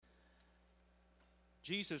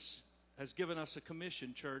Jesus has given us a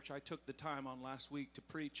commission, church. I took the time on last week to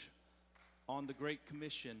preach on the Great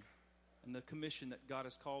Commission and the commission that God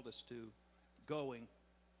has called us to, going,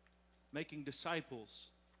 making disciples,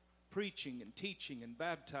 preaching and teaching and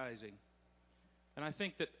baptizing. And I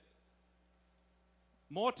think that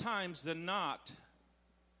more times than not,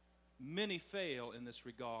 many fail in this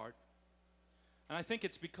regard. And I think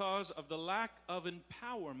it's because of the lack of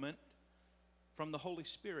empowerment from the Holy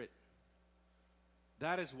Spirit.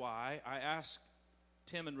 That is why I asked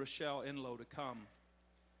Tim and Rochelle Enlow to come.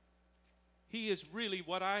 He is really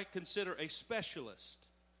what I consider a specialist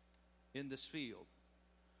in this field.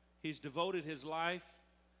 He's devoted his life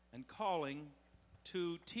and calling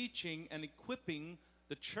to teaching and equipping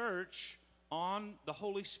the church on the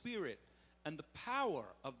Holy Spirit and the power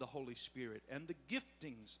of the Holy Spirit and the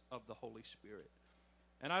giftings of the Holy Spirit.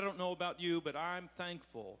 And I don't know about you, but I'm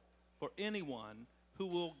thankful for anyone who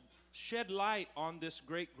will shed light on this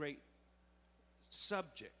great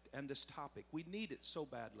subject and this topic. We need it so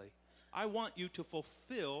badly. I want you to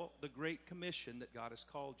fulfill the Great Commission that God has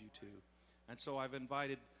called you to. And so I've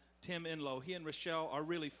invited Tim Enlow. He and Rochelle are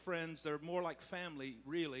really friends. They're more like family,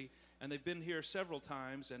 really. And they've been here several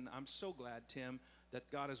times. And I'm so glad, Tim, that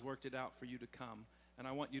God has worked it out for you to come. And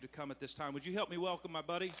I want you to come at this time. Would you help me welcome my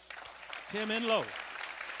buddy, Tim Enlow?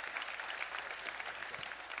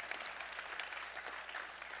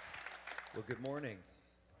 Well, good morning.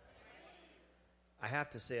 I have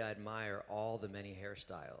to say I admire all the many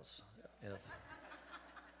hairstyles.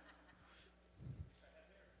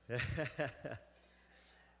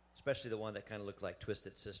 Especially the one that kind of looked like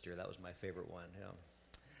Twisted Sister. That was my favorite one. Yeah.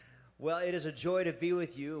 Well, it is a joy to be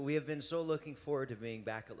with you. We have been so looking forward to being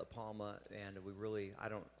back at La Palma, and we really,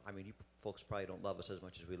 you folks probably don't love us as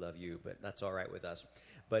much as we love you, but that's all right with us.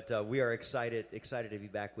 But we are excited to be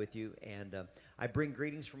back with you, and I bring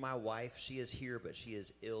greetings from my wife. She is here, but she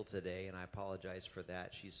is ill today, and I apologize for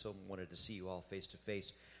that. She's so wanted to see you all face to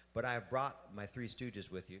face. But I have brought my three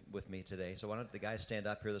stooges with me today. So why don't the guys stand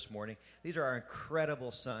up here this morning? These are our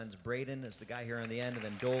incredible sons. Braden is the guy here on the end, and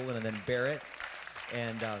then Dolan, and then Barrett.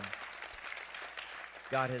 And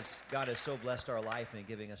God has so blessed our life in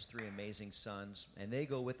giving us three amazing sons, and they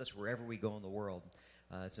go with us wherever we go in the world.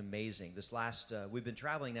 It's amazing. We've been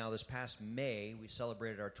traveling now. This past May, we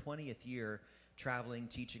celebrated our 20th year traveling,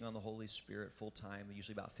 teaching on the Holy Spirit full time,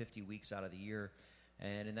 usually about 50 weeks out of the year.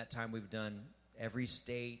 And in that time, we've done every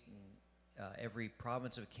state, and, every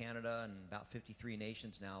province of Canada, and about 53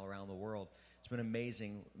 nations now around the world. It's been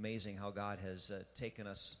amazing how God has taken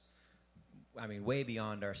us, way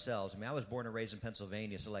beyond ourselves. I was born and raised in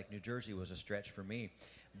Pennsylvania, so like New Jersey was a stretch for me.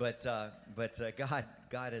 But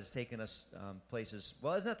God has taken us places.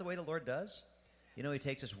 Well, isn't that the way the Lord does? You know, He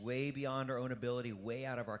takes us way beyond our own ability, way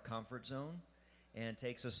out of our comfort zone, and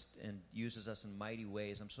takes us and uses us in mighty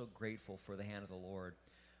ways. I'm so grateful for the hand of the Lord.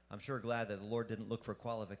 I'm sure glad that the Lord didn't look for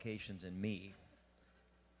qualifications in me.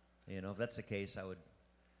 You know, if that's the case, I would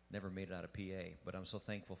never made it out of PA. But I'm so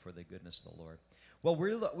thankful for the goodness of the Lord. Well,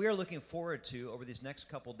 we are looking forward to, over these next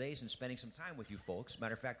couple days, and spending some time with you folks.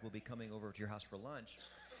 Matter of fact, we'll be coming over to your house for lunch.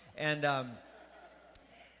 And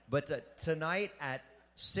but tonight at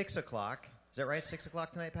 6 o'clock, is that right? 6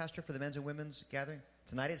 o'clock tonight, Pastor, for the men's and women's gathering?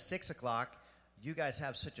 Tonight at 6 o'clock, you guys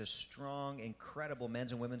have such a strong, incredible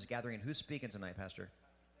men's and women's gathering. And who's speaking tonight, Pastor?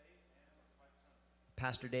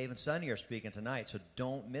 Pastor Dave and Sonny are speaking tonight, so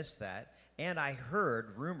don't miss that. And I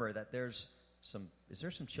heard rumor that is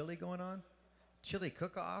there some chili going on? Chili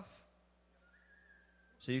cook-off?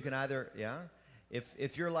 So you can either, yeah?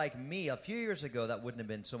 If you're like me, a few years ago, that wouldn't have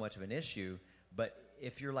been so much of an issue, but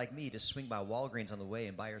if you're like me, just swing by Walgreens on the way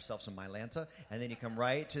and buy yourself some Mylanta, and then you come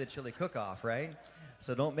right to the chili cook-off, right?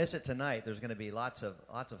 So don't miss it tonight. There's going to be lots of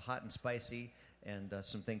hot and spicy and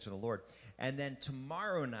some things for the Lord. And then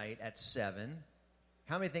tomorrow night at 7,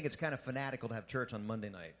 how many think it's kind of fanatical to have church on Monday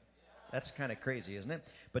night? That's kind of crazy, isn't it?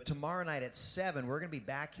 But tomorrow night at 7, we're going to be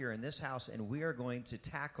back here in this house, and we are going to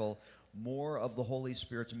tackle more of the Holy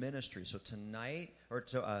Spirit's ministry. So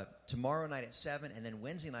tomorrow night at 7, and then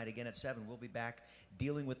Wednesday night again at 7, we'll be back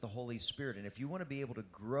dealing with the Holy Spirit. And if you want to be able to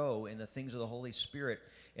grow in the things of the Holy Spirit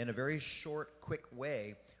in a very short, quick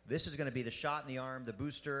way, this is going to be the shot in the arm, the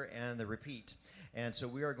booster, and the repeat. And so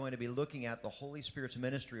we are going to be looking at the Holy Spirit's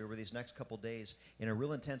ministry over these next couple days in a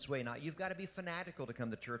real intense way. Now, you've got to be fanatical to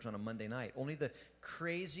come to church on a Monday night. Only the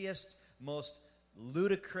craziest, most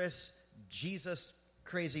ludicrous, Jesus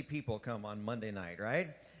crazy people come on Monday night, right?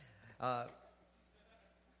 What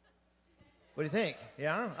do you think?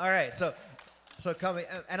 Yeah? All right. So coming,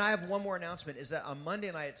 and I have one more announcement, is that on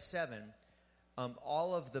Monday night at 7,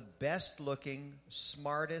 all of the best-looking,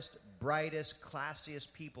 smartest, brightest,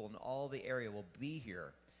 classiest people in all the area will be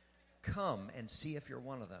here. Come and see if you're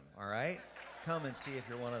one of them, all right? Come and see if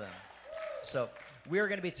you're one of them. So we are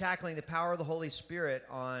going to be tackling the power of the Holy Spirit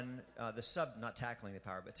on tackling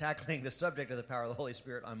the subject of the power of the Holy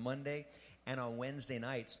Spirit on Monday and on Wednesday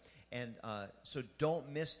nights. And so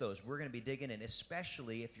don't miss those. We're going to be digging in,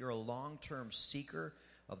 especially if you're a long-term seeker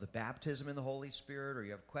of the baptism in the Holy Spirit, or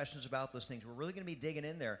you have questions about those things. We're really going to be digging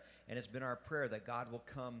in there, and it's been our prayer that God will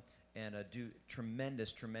come and do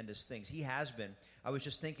tremendous, tremendous things. He has been. I was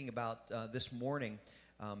just thinking about this morning.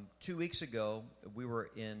 2 weeks ago, we were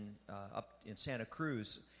up in Santa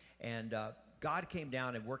Cruz, and God came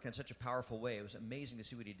down and worked in such a powerful way. It was amazing to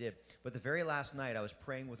see what he did. But the very last night, I was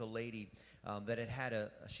praying with a lady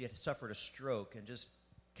that she had suffered a stroke, and just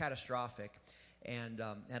catastrophic, and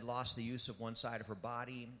had lost the use of one side of her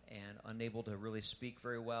body and unable to really speak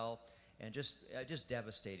very well, and just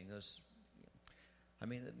devastating.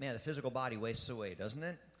 The physical body wastes away, doesn't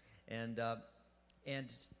it?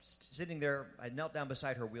 And sitting there, I knelt down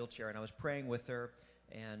beside her wheelchair, and I was praying with her,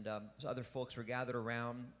 and other folks were gathered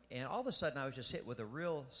around, and all of a sudden I was just hit with a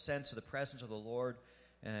real sense of the presence of the Lord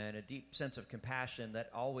and a deep sense of compassion that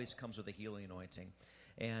always comes with a healing anointing.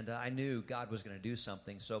 And I knew God was going to do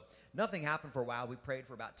something. So nothing happened for a while. We prayed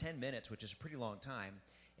for about 10 minutes, which is a pretty long time,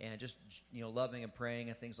 and just loving and praying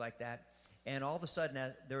and things like that. And all of a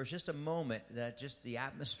sudden, there was just a moment that just the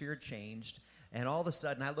atmosphere changed. And all of a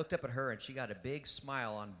sudden, I looked up at her, and she got a big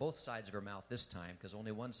smile on both sides of her mouth this time, because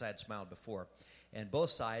only one side smiled before. And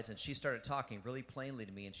both sides, and she started talking really plainly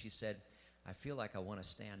to me, and she said, "I feel like I want to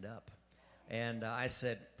stand up." And I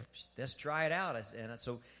said, "Let's try it out." And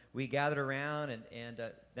so we gathered around, and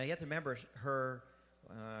now you have to remember her,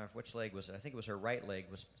 which leg was it? I think it was her right leg.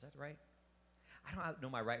 Was that right? I don't know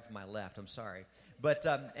my right from my left. I'm sorry. But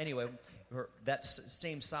anyway, that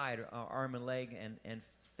same side, arm and leg and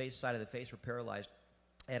side of the face were paralyzed.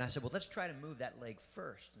 And I said, "Well, let's try to move that leg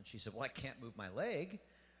first." And she said, "Well, I can't move my leg."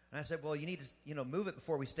 And I said, "Well, you need to move it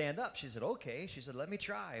before we stand up." She said, "Okay." She said, "Let me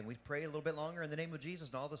try." And we prayed a little bit longer in the name of Jesus,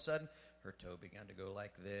 and all of a sudden, her toe began to go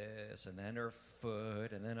like this, and then her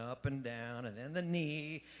foot, and then up and down, and then the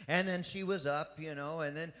knee, and then she was up,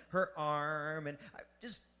 and then her arm. And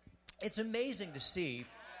it's amazing to see,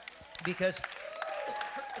 because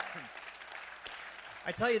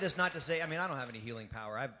I tell you this not to say, I don't have any healing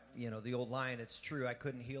power. The old line, it's true, I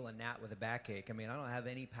couldn't heal a gnat with a backache. I don't have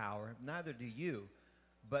any power, neither do you.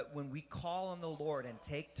 But when we call on the Lord and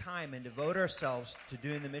take time and devote ourselves to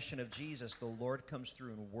doing the mission of Jesus, the Lord comes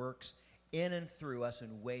through and works in and through us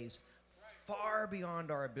in ways far beyond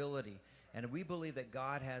our ability. And we believe that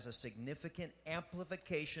God has a significant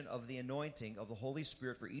amplification of the anointing of the Holy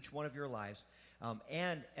Spirit for each one of your lives,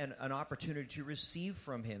 and an opportunity to receive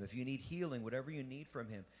from Him. If you need healing, whatever you need from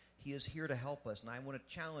Him, He is here to help us. And I want to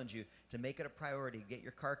challenge you to make it a priority to get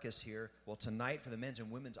your carcass here. Well, tonight for the men's and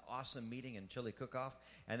women's awesome meeting and chili cook-off.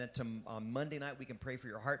 And then on Monday night, we can pray for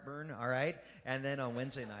your heartburn, all right? And then on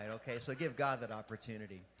Wednesday night, okay? So give God that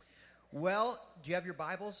opportunity. Well, do you have your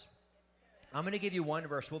Bibles? I'm going to give you one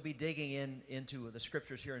verse. We'll be digging into the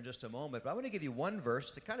scriptures here in just a moment. But I want to give you one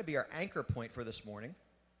verse to kind of be our anchor point for this morning.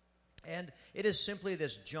 And it is simply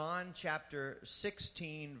this, John chapter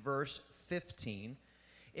 16, verse 15.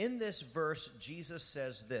 In this verse, Jesus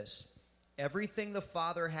says this: "Everything the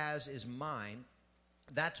Father has is mine.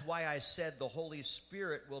 That's why I said the Holy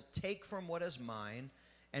Spirit will take from what is mine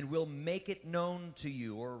and will make it known to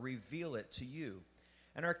you," or reveal it to you.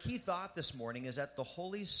 And our key thought this morning is that the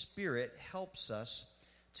Holy Spirit helps us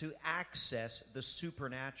to access the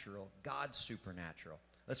supernatural, God's supernatural.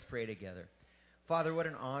 Let's pray together. Father, what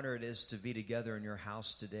an honor it is to be together in your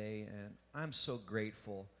house today, and I'm so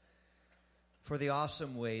grateful for the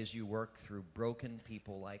awesome ways you work through broken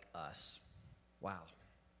people like us. Wow.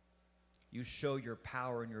 You show your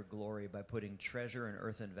power and your glory by putting treasure in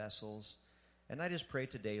earthen vessels. And I just pray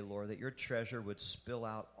today, Lord, that your treasure would spill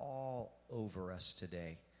out all over us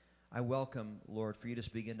today. I welcome, Lord, for you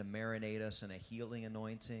to begin to marinate us in a healing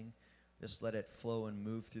anointing. Just let it flow and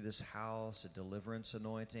move through this house, a deliverance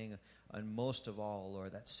anointing. And most of all,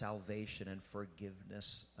 Lord, that salvation and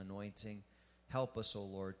forgiveness anointing. Help us, O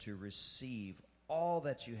Lord, to receive all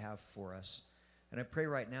that you have for us. And I pray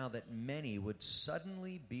right now that many would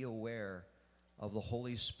suddenly be aware of the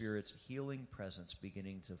Holy Spirit's healing presence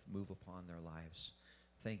beginning to move upon their lives.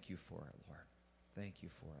 Thank you for it, Lord. Thank you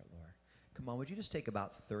for it, Lord. Come on, would you just take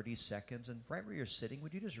about 30 seconds, and right where you're sitting,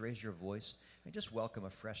 would you just raise your voice and just welcome a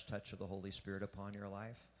fresh touch of the Holy Spirit upon your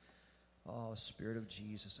life? Oh, Spirit of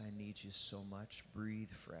Jesus, I need you so much.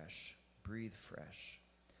 Breathe fresh. Breathe fresh.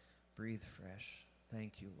 Breathe fresh.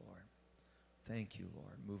 Thank you, Lord. Thank you,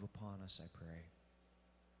 Lord. Move upon us, I pray.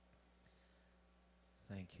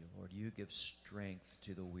 Thank you, Lord. You give strength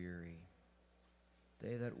to the weary.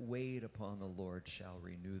 They that wait upon the Lord shall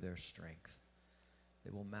renew their strength.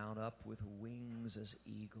 They will mount up with wings as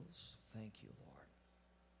eagles. Thank you, Lord.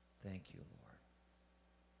 Thank you, Lord.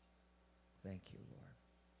 Thank you, Lord.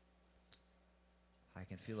 I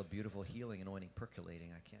can feel a beautiful healing anointing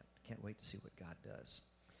percolating. I can't wait to see what God does.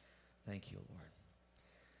 Thank you, Lord.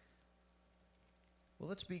 Well,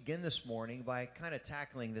 let's begin this morning by kind of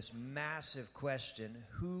tackling this massive question,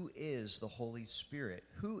 who is the Holy Spirit?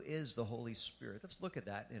 Who is the Holy Spirit? Let's look at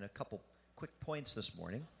that in a couple quick points this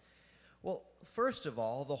morning. Well, first of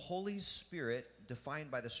all, the Holy Spirit, defined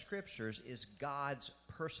by the Scriptures, is God's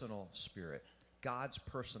personal spirit. God's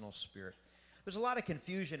personal spirit. There's a lot of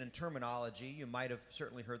confusion in terminology. You might have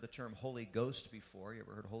certainly heard the term Holy Ghost before. You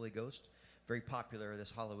ever heard Holy Ghost? Very popular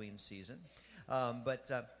this Halloween season.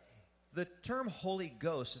 The term Holy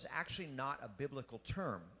Ghost is actually not a biblical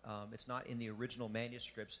term. It's not in the original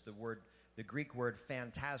manuscripts. The Greek word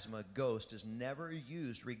phantasma, ghost, is never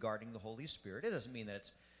used regarding the Holy Spirit. It doesn't mean that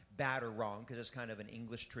it's bad or wrong, because it's kind of an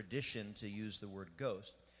English tradition to use the word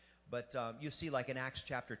ghost. But you see, like in Acts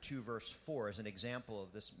chapter 2, verse 4, as an example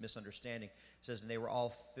of this misunderstanding, it says, and they were all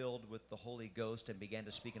filled with the Holy Ghost and began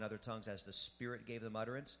to speak in other tongues as the Spirit gave them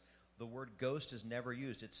utterance. The word ghost is never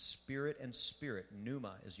used. It's spirit and spirit.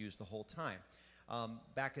 Pneuma is used the whole time.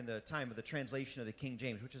 Back in the time of the translation of the King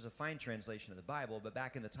James, which is a fine translation of the Bible, but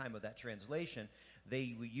back in the time of that translation,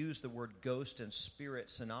 they used the word ghost and spirit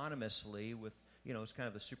synonymously with, it's kind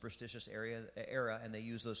of a superstitious era, and they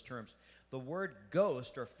use those terms. The word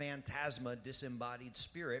ghost or phantasma, disembodied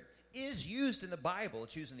spirit, is used in the Bible.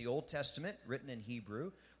 It's used in the Old Testament, written in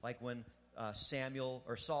Hebrew, like when Saul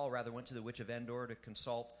went to the witch of Endor to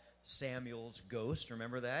consult Samuel's ghost.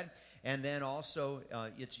 Remember that? And then also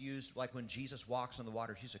it's used like when Jesus walks on the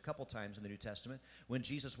water. It's used a couple times in the New Testament. When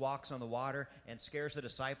Jesus walks on the water and scares the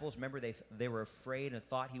disciples, remember they were afraid and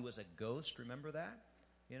thought he was a ghost. Remember that?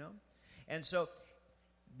 And so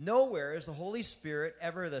nowhere is the Holy Spirit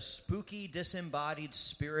ever the spooky, disembodied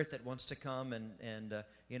spirit that wants to come and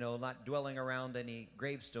not dwelling around any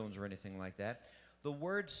gravestones or anything like that. The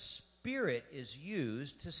word spirit is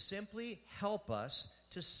used to simply help us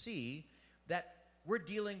to see that we're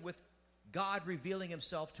dealing with God revealing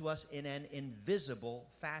himself to us in an invisible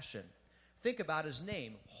fashion. Think about his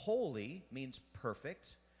name. Holy means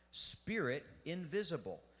perfect. Spirit,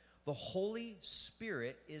 invisible. The Holy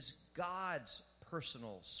Spirit is God's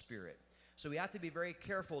personal spirit. So we have to be very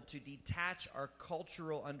careful to detach our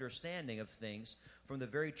cultural understanding of things from the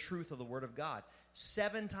very truth of the Word of God.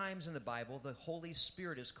 7 times in the Bible, the Holy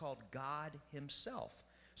Spirit is called God himself.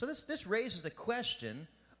 So this raises the question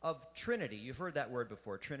of Trinity. You've heard that word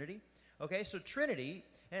before, Trinity. Okay, so Trinity,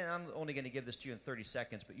 and I'm only going to give this to you in 30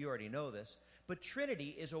 seconds, but you already know this. But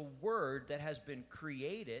Trinity is a word that has been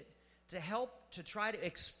created to help to try to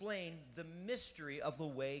explain the mystery of the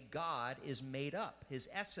way God is made up, his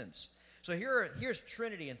essence. So here's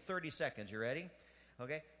Trinity in 30 seconds. You ready?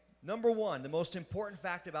 Okay. Number 1, the most important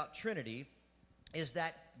fact about Trinity is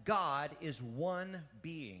that God is one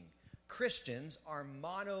being. Christians are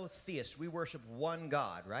monotheists. We worship one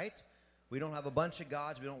God, right? We don't have a bunch of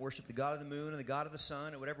gods. We don't worship the God of the moon and the God of the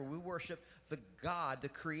sun or whatever. We worship the God, the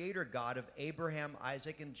creator God of Abraham,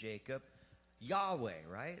 Isaac, and Jacob, Yahweh,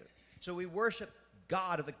 right? So we worship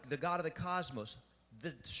God, the God of the cosmos.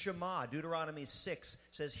 The Shema, Deuteronomy 6,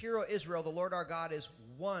 says, Hear, O Israel, the Lord our God is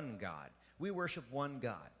one God. We worship one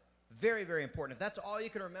God. Very, very important. If that's all you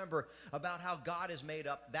can remember about how God is made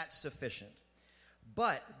up, that's sufficient.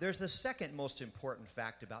 But there's the second most important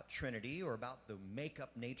fact about Trinity, or about the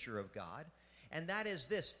make-up nature of God, and that is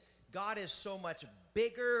this. God is so much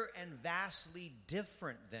bigger and vastly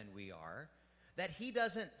different than we are that he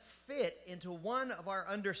doesn't fit into one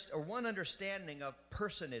understanding of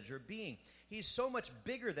personage or being. He's so much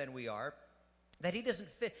bigger than we are that he doesn't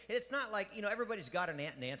fit. It's not like, everybody's got an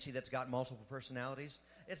Aunt Nancy that's got multiple personalities.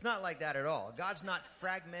 It's not like that at all. God's not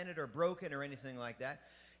fragmented or broken or anything like that.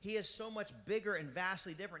 He is so much bigger and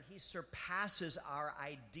vastly different. He surpasses our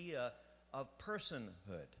idea of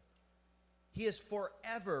personhood. He has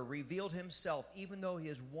forever revealed himself, even though he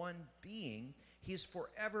is one being, he has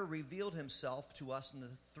forever revealed himself to us in the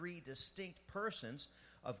 3 distinct persons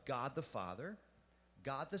of God the Father,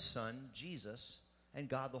 God the Son, Jesus, and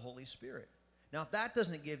God the Holy Spirit. Now, if that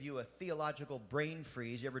doesn't give you a theological brain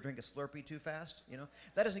freeze, you ever drink a Slurpee too fast? If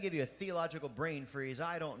that doesn't give you a theological brain freeze,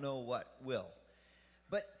 I don't know what will.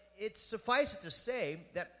 But it's suffice it to say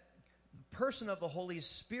that the person of the Holy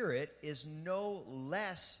Spirit is no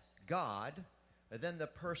less God than the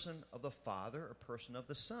person of the Father or person of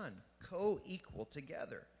the Son, co-equal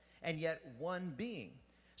together, and yet one being.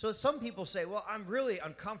 So some people say, well, I'm really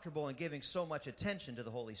uncomfortable in giving so much attention to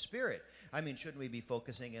the Holy Spirit. I mean, shouldn't we be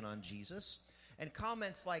focusing in on Jesus? And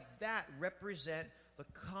comments like that represent the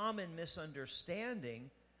common misunderstanding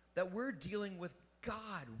that we're dealing with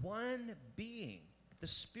God, one being, the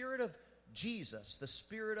Spirit of Jesus, the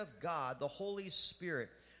Spirit of God, the Holy Spirit,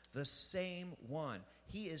 the same one.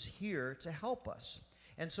 He is here to help us.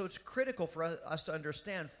 And so it's critical for us to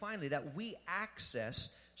understand, finally, that we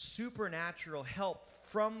access supernatural help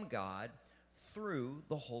from God through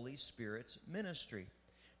the Holy Spirit's ministry.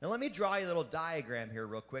 Now, let me draw you a little diagram here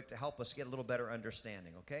real quick to help us get a little better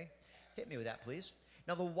understanding, okay? Hit me with that, please.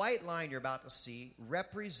 Now, the white line you're about to see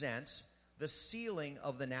represents the ceiling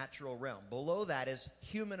of the natural realm. Below that is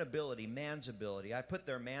human ability, man's ability. I put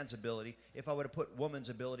there man's ability. If I would have put woman's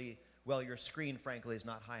ability, well, your screen, frankly, is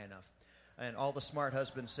not high enough. And all the smart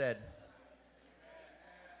husbands said,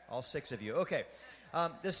 all 6 of you. Okay.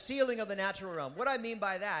 The ceiling of the natural realm. What I mean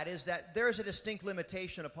by that is that there is a distinct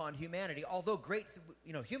limitation upon humanity, although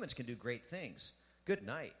humans can do great things. Good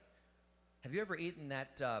night. Have you ever eaten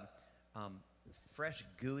that fresh,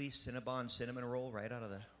 gooey Cinnabon cinnamon roll right out of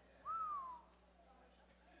the...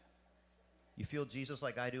 You feel Jesus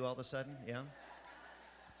like I do all of a sudden? Yeah?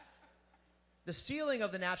 The ceiling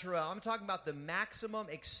of the natural realm, I'm talking about the maximum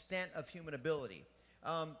extent of human ability.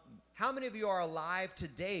 How many of you are alive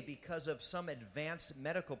today because of some advanced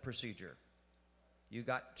medical procedure? You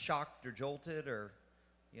got shocked or jolted, or,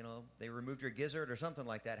 they removed your gizzard or something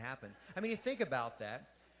like that happened. I mean, you think about that.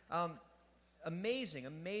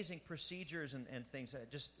 Amazing procedures and things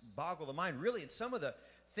that just boggle the mind. Really, and some of the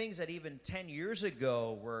things that even 10 years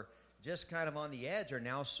ago were just kind of on the edge are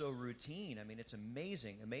now so routine. I mean, it's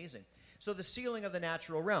amazing. So the ceiling of the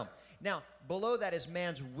natural realm. Now, below that is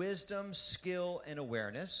man's wisdom, skill, and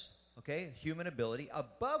awareness, okay, human ability.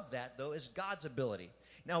 Above that, though, is God's ability.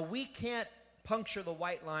 Now, we can't puncture the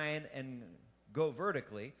white line and go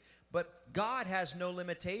vertically, but God has no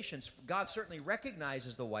limitations. God certainly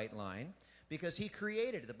recognizes the white line because he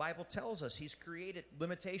created it. The Bible tells us he's created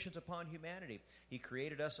limitations upon humanity. He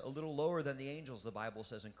created us a little lower than the angels, the Bible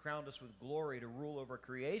says, and crowned us with glory to rule over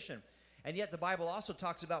creation. And yet the Bible also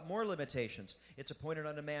talks about more limitations. It's appointed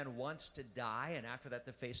unto man once to die, and after that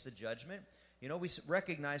to face the judgment. We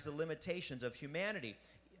recognize the limitations of humanity.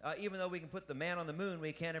 Even though we can put the man on the moon,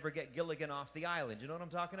 we can't ever get Gilligan off the island. You know what I'm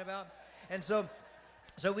talking about? And so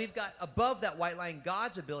we've got above that white line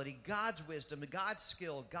God's ability, God's wisdom, God's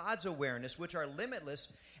skill, God's awareness, which are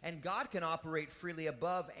limitless, and God can operate freely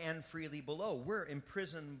above and freely below. We're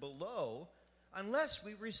imprisoned below unless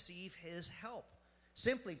we receive his help.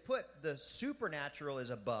 Simply put, the supernatural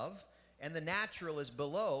is above and the natural is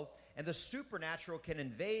below, and the supernatural can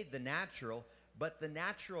invade the natural, but the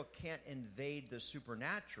natural can't invade the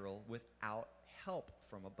supernatural without help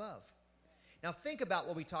from above. Now think about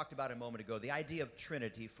what we talked about a moment ago, the idea of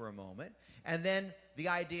Trinity for a moment, and then the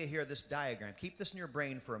idea here, this diagram. Keep this in your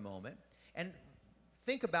brain for a moment, and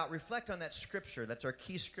reflect on that scripture. That's our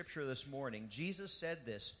key scripture this morning. Jesus said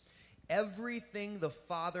this, "Everything the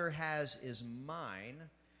Father has is mine.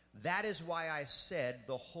 That is why I said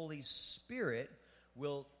the Holy Spirit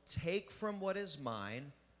will take from what is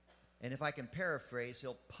mine," and if I can paraphrase,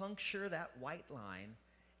 he'll puncture that white line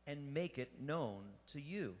and make it known to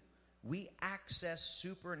you. We access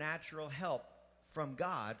supernatural help from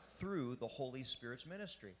God through the Holy Spirit's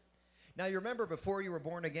ministry. Now, you remember before you were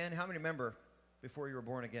born again? How many remember before you were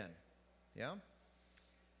born again? Yeah?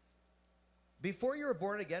 Before you were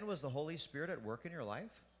born again, was the Holy Spirit at work in your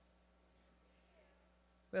life?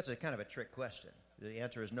 That's a kind of a trick question. The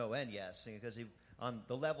answer is no and yes, because on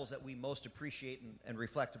the levels that we most appreciate and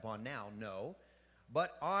reflect upon now, no.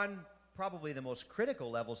 But on probably the most critical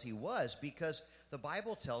levels he was, because the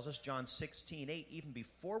Bible tells us, John 16:8, even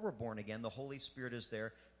before we're born again, the Holy Spirit is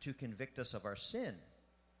there to convict us of our sin.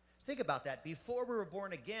 Think about that. Before we were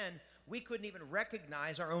born again, we couldn't even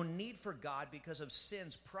recognize our own need for God because of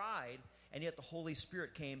sin's pride, and yet the Holy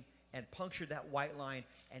Spirit came and punctured that white line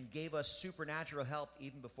and gave us supernatural help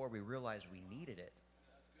even before we realized we needed it.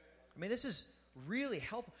 I mean, this is really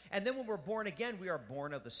helpful. And then when we're born again, we are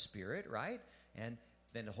born of the Spirit, right? And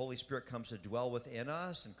then the Holy Spirit comes to dwell within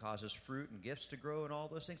us and causes fruit and gifts to grow and all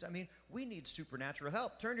those things. I mean, we need supernatural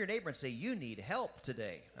help. Turn to your neighbor and say, you need help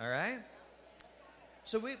today, all right?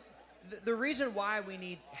 So the reason why we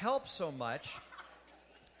need help so much,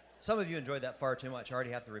 some of you enjoyed that far too much. I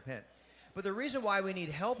already have to repent. But the reason why we need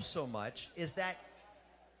help so much is that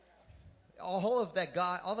all that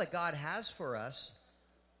God has for us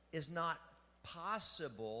is not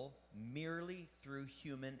possible merely through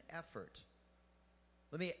human effort.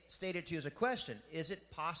 Let me state it to you as a question. Is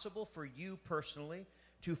it possible for you personally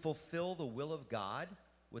to fulfill the will of God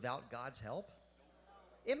without God's help?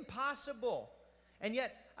 Impossible. And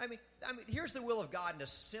yet, I mean, here's the will of God in a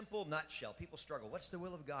simple nutshell. People struggle. What's the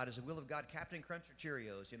will of God? Is the will of God Captain Crunch or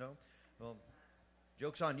Cheerios, you know? Well,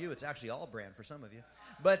 joke's on you. It's actually all brand for some of you.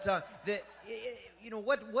 But,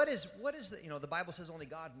 what is the, the Bible says only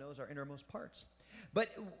God knows our innermost parts. But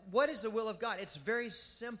what is the will of God? It's very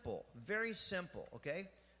simple, okay?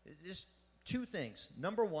 Just two things.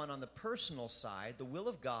 Number one, on the personal side, the will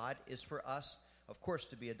of God is for us, of course,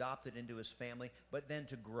 to be adopted into his family, but then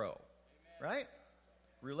to grow, right?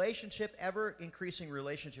 Relationship, ever-increasing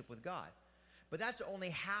relationship with God. But that's only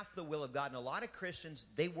half the will of God, and a lot of Christians,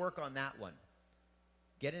 they work on that one.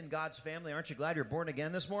 Get in God's family. Aren't you glad you're born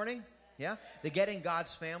again this morning? Yeah? They get in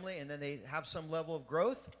God's family, and then they have some level of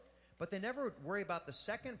growth. But they never worry about the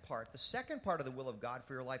second part. The second part of the will of God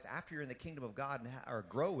for your life after you're in the kingdom of God and are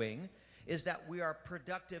growing is that we are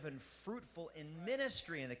productive and fruitful in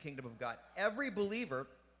ministry in the kingdom of God. Every believer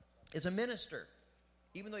is a minister,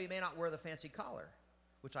 even though you may not wear the fancy collar,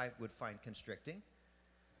 which I would find constricting.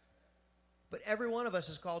 But every one of us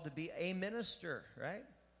is called to be a minister, right?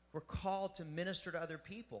 We're called to minister to other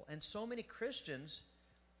people. And so many Christians,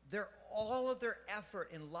 all of their effort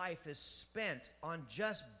in life is spent on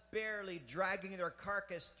just barely dragging their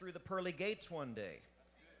carcass through the pearly gates one day,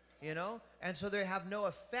 you know? And so they have no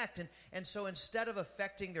effect. And so instead of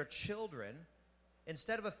affecting their children,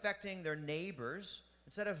 instead of affecting their neighbors,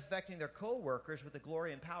 instead of affecting their co-workers with the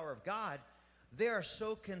glory and power of God, they are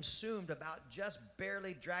so consumed about just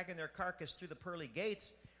barely dragging their carcass through the pearly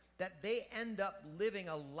gates that they end up living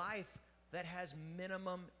a life that has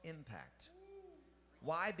minimum impact.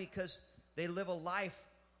 Why? Because they live a life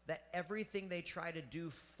that everything they try to do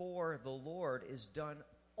for the Lord is done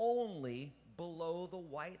only below the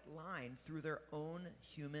white line through their own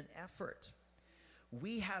human effort.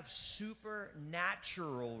 We have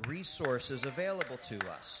supernatural resources available to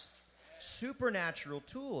us. Supernatural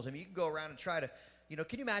tools. I mean, you can go around and try to,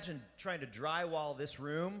 can you imagine trying to drywall this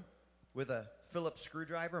room with a Phillips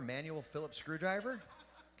screwdriver, manual Phillips screwdriver?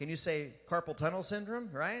 Can you say carpal tunnel syndrome,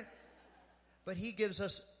 right? But he gives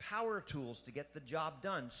us power tools to get the job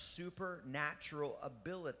done, supernatural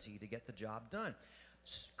ability to get the job done.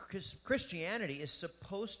 Christianity is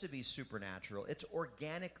supposed to be supernatural. It's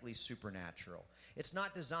organically supernatural. It's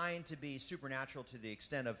not designed to be supernatural to the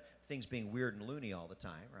extent of things being weird and loony all the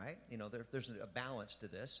time, right? There's a balance to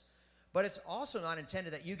this. But it's also not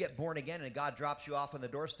intended that you get born again and God drops you off on the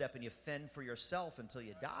doorstep and you fend for yourself until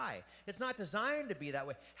you die. It's not designed to be that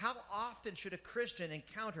way. How often should a Christian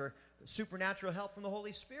encounter supernatural help from the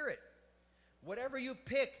Holy Spirit? Whatever you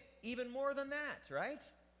pick, even more than that, right?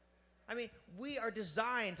 I mean, we are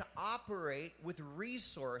designed to operate with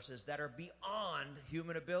resources that are beyond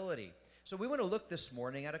human ability. So we want to look this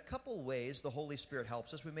morning at a couple ways the Holy Spirit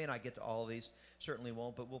helps us. We may not get to all of these, certainly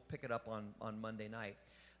won't, but we'll pick it up on Monday night.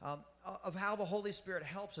 Of how the Holy Spirit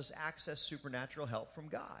helps us access supernatural help from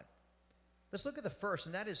God. Let's look at the first,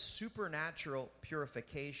 and that is supernatural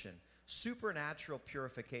purification. Supernatural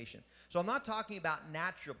purification. So I'm not talking about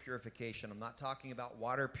natural purification. I'm not talking about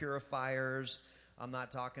water purifiers. I'm not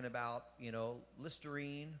talking about,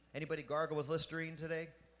 Listerine. Anybody gargle with Listerine today?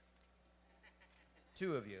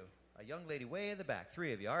 2 of you. A young lady way in the back.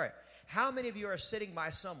 3 of you. All right. How many of you are sitting by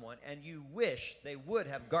someone and you wish they would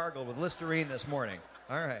have gargled with Listerine this morning?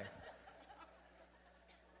 All right.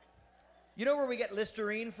 You know where we get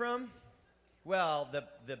Listerine from? Well,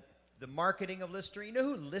 the marketing of Listerine. You know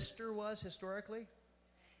who Lister was historically?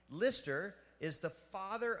 Lister is the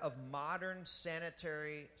father of modern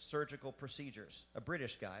sanitary surgical procedures. A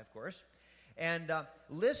British guy, of course. And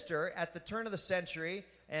Lister, at the turn of the century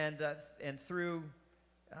and through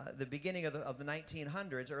the beginning of the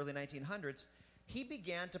 1900s, early 1900s, he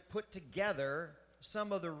began to put together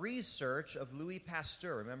some of the research of Louis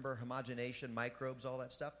Pasteur. Remember homogenation, microbes, all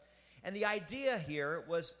that stuff? And the idea here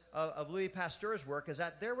was of Louis Pasteur's work is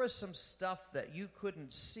that there was some stuff that you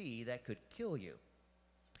couldn't see that could kill you.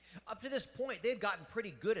 Up to this point, they'd gotten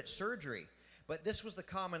pretty good at surgery. But this was the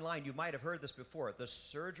common line. You might have heard this before. The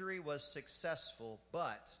surgery was successful,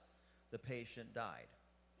 but the patient died.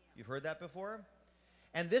 You've heard that before?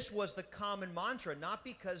 And this was the common mantra, not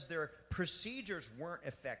because their procedures weren't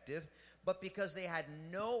effective, but because they had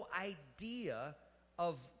no idea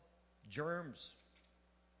of germs,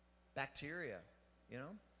 bacteria,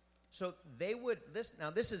 So they would, this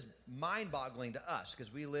is mind-boggling to us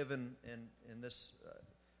because we live in this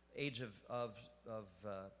age of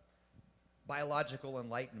biological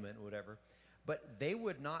enlightenment or whatever, but they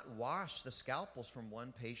would not wash the scalpels from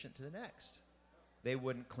one patient to the next. They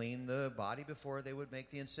wouldn't clean the body before they would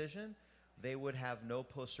make the incision. They would have no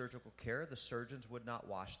post-surgical care. The surgeons would not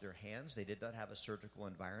wash their hands. They did not have a surgical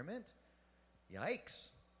environment. Yikes.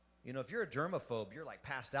 You know, if you're a germaphobe, you're like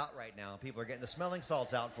passed out right now. People are getting the smelling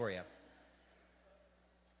salts out for you.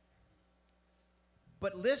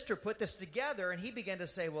 But Lister put this together, and he began to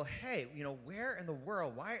say, well, hey, you know, where in the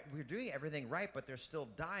world, why, we're doing everything right, but they're still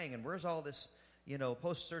dying, and where's all this, you know,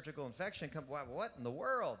 post-surgical infection come, what in the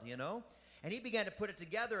world, you know? And he began to put it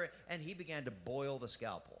together, and he began to boil the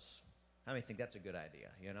scalpels. How many think that's a good idea,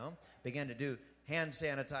 you know? Began to do hand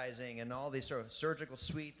sanitizing and all these sort of surgical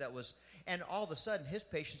suite that was, and all of a sudden his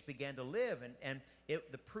patients began to live, and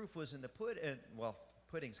the proof was in the pudding. Well,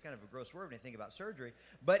 pudding's kind of a gross word when you think about surgery,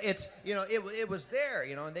 but it's, you know, it was there,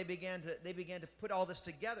 you know, and they began to put all this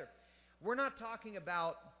together. We're not talking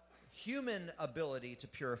about human ability to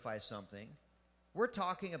purify something. We're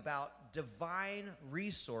talking about divine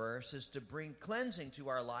resources to bring cleansing to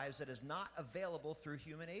our lives that is not available through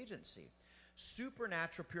human agency.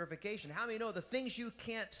 Supernatural purification. How many know the things you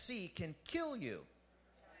can't see can kill you?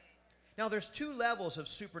 Now, there's two levels of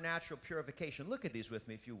supernatural purification. Look at these with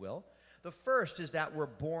me, if you will. The first is that we're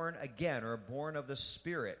born again, or born of the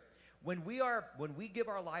Spirit. When we give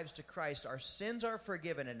our lives to Christ, our sins are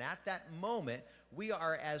forgiven, and at that moment, we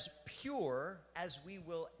are as pure as we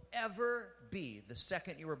will ever be the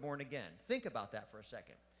second you were born again. Think about that for a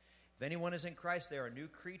second. If anyone is in Christ, they are a new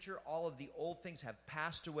creature. All of the old things have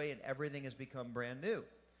passed away, and everything has become brand new.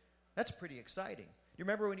 That's pretty exciting. You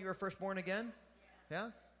remember when you were first born again? Yeah?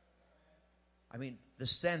 I mean, the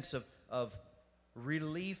sense of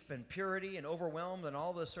relief and purity and overwhelmed and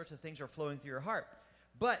all those sorts of things are flowing through your heart.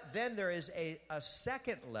 But then there is a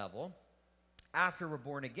second level after we're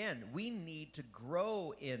born again. We need to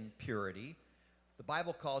grow in purity. The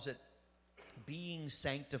Bible calls it being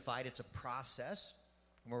sanctified. It's a process.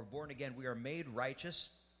 When we're born again, we are made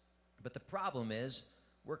righteous. But the problem is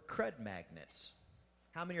we're crud magnets.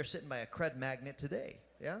 How many are sitting by a crud magnet today?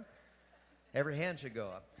 Yeah? Every hand should go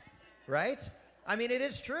up. Right? I mean, it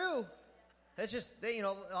is true. It's just, a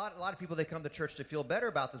lot of people, they come to church to feel better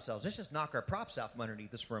about themselves. Let's just knock our props out from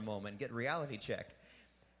underneath us for a moment and get reality check.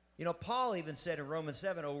 You know, Paul even said in Romans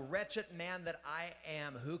 7, "O wretched man that I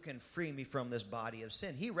am, who can free me from this body of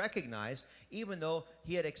sin?" He recognized, even though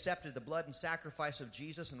he had accepted the blood and sacrifice of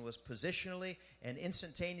Jesus and was positionally and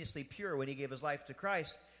instantaneously pure when he gave his life to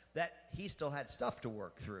Christ, that he still had stuff to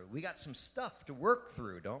work through. We got some stuff to work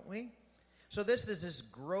through, don't we? So this is this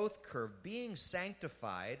growth curve. Being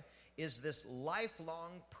sanctified is this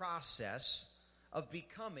lifelong process of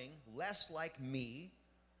becoming less like me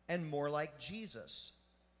and more like Jesus.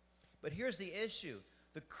 But here's the issue.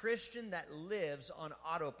 The Christian that lives on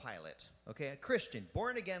autopilot, okay, a Christian,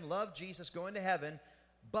 born again, love Jesus, going to heaven,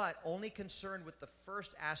 but only concerned with the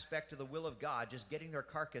first aspect of the will of God, just getting their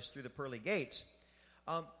carcass through the pearly gates.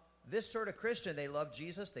 This sort of Christian, they love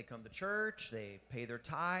Jesus, they come to church, they pay their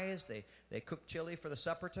tithes, they cook chili for the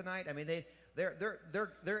supper tonight. I mean,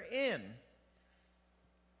 they're in.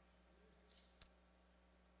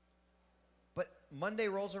 But Monday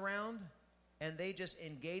rolls around, and they just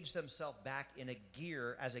engage themselves back in a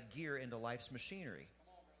gear into life's machinery.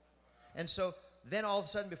 And so then all of a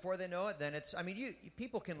sudden, before they know it, then it's, I mean,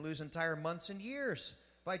 people can lose entire months and years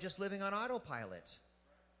by just living on autopilot.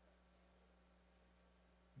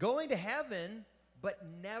 Going to heaven, but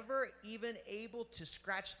never even able to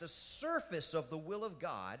scratch the surface of the will of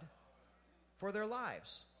God for their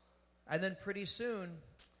lives. And then pretty soon,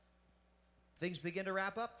 things begin to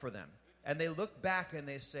wrap up for them. And they look back and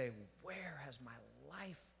they say, where has my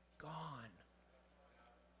life gone?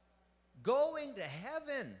 Going to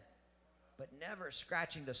heaven, but never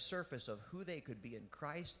scratching the surface of who they could be in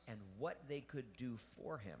Christ and what they could do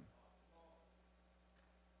for him.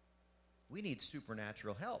 We need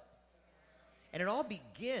supernatural help. And it all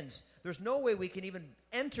begins, there's no way we can even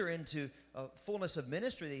enter into a fullness of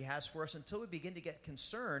ministry that he has for us until we begin to get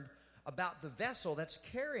concerned about the vessel that's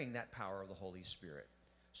carrying that power of the Holy Spirit.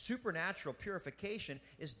 Supernatural purification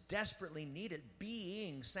is desperately needed.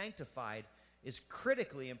 Being sanctified is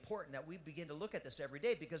critically important that we begin to look at this every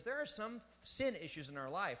day, because there are some sin issues in our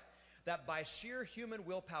life that by sheer human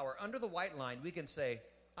willpower, under the white line, we can say,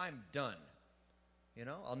 I'm done. You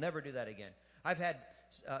know, I'll never do that again. I've had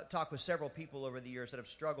talk with several people over the years that have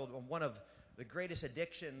struggled with one of the greatest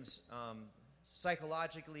addictions,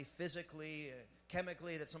 psychologically, physically,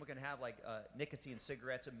 chemically, that someone can have, like nicotine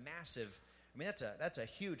cigarettes. A massive, I mean, that's a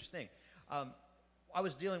huge thing. I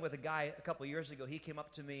was dealing with a guy a couple years ago. He came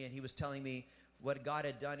up to me and he was telling me what God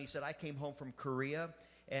had done. He said, I came home from Korea,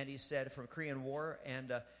 and he said, from Korean War,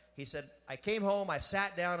 and he said, I came home, I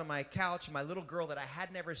sat down on my couch, and my little girl that I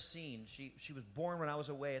had never seen, she was born when I was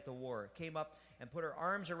away at the war, came up and put her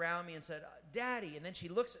arms around me and said, Daddy. And then she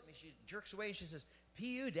looks at me, she jerks away, and she says,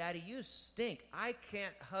 P.U., Daddy, you stink. I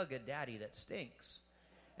can't hug a daddy that stinks.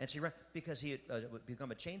 And she ran, because he had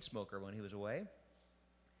become a chain smoker when he was away.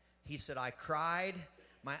 He said, I cried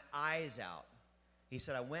my eyes out. He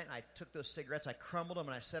said, I went and I took those cigarettes, I crumbled them,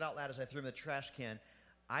 and I said out loud as I threw them in the trash can,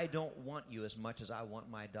 I don't want you as much as I want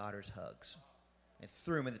my daughter's hugs. And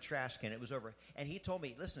threw them in the trash can. It was over. And he told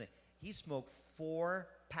me, listen, he smoked 4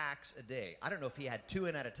 packs a day. I don't know if he had 2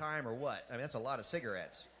 in at a time or what. I mean, that's a lot of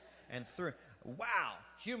cigarettes. And threw, wow,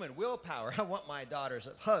 human willpower. I want my daughter's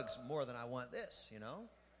hugs more than I want this, you know.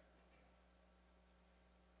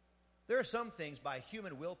 There are some things by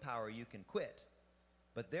human willpower you can quit.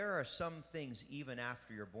 But there are some things even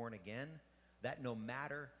after you're born again that no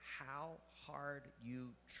matter how hard you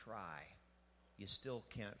try, you still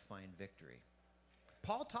can't find victory.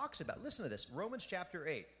 Paul talks about, listen to this, Romans chapter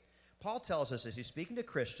 8. Paul tells us, as he's speaking to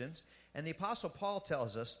Christians, and the Apostle Paul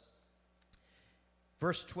tells us,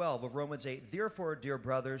 verse 12 of Romans 8, therefore, dear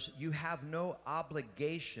brothers, you have no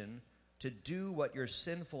obligation to do what your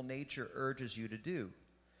sinful nature urges you to do.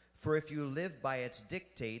 For if you live by its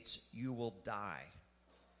dictates, you will die.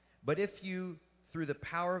 But if you, through the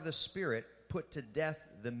power of the Spirit, put to death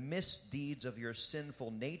the misdeeds of your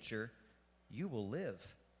sinful nature, you will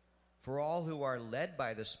live. For all who are led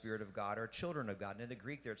by the Spirit of God are children of God. And in the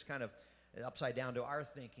Greek there, it's kind of upside down to our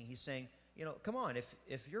thinking. He's saying, you know, come on,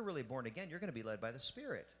 if you're really born again, you're going to be led by the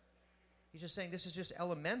Spirit. He's just saying this is just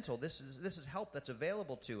elemental. This is help that's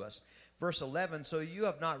available to us. Verse 11, so you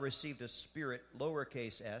have not received a spirit,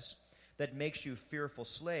 lowercase s, that makes you fearful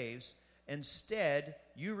slaves. Instead,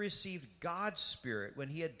 you received God's Spirit when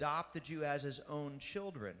he adopted you as his own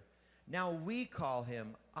children. Now we call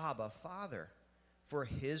him Abba, Father. For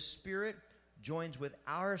his Spirit joins with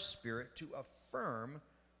our spirit to affirm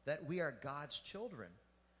that we are God's children.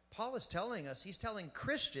 Paul is telling us, he's telling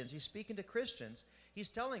Christians, he's speaking to Christians, he's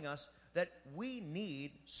telling us that we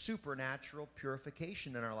need supernatural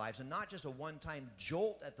purification in our lives, and not just a one-time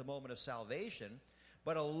jolt at the moment of salvation,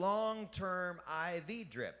 but a long-term IV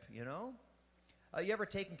drip, you know? You ever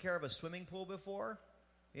taken care of a swimming pool before?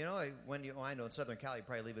 You know, I know in Southern Cali you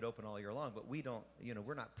probably leave it open all year long, but we don't, you know,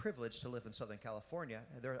 we're not privileged to live in Southern California.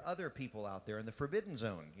 There are other people out there in the forbidden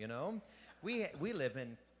zone, you know? We live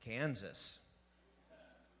in Kansas.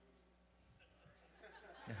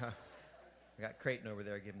 I got Creighton over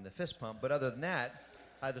there giving the fist pump, but other than that,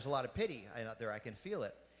 there's a lot of pity out there. I can feel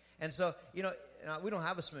it. And so, you know, we don't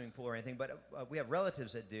have a swimming pool or anything, but we have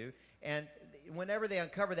relatives that do. And whenever they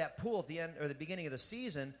uncover that pool at the end or the beginning of the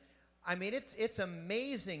season, I mean, it's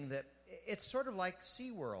amazing that it's sort of like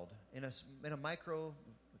SeaWorld in a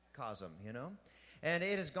microcosm, you know? And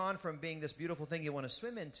it has gone from being this beautiful thing you want to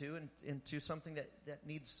swim into something that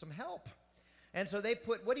needs some help. And so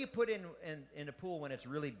what do you put in a pool when it's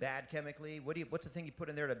really bad chemically? What's the thing you put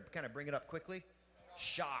in there to kind of bring it up quickly?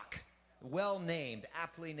 Shock. Well named,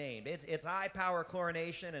 aptly named. It's high power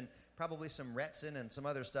chlorination and probably some Retsin and some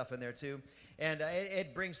other stuff in there too. And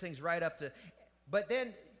it brings things right up to, but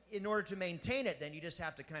then in order to maintain it, then you just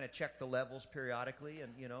have to kind of check the levels periodically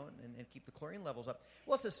and, you know, and keep the chlorine levels up.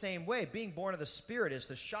 Well, it's the same way. Being born of the Spirit is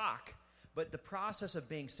the shock, but the process of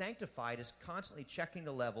being sanctified is constantly checking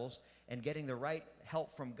the levels and getting the right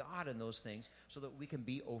help from God in those things so that we can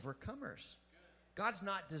be overcomers. God's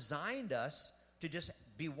not designed us to just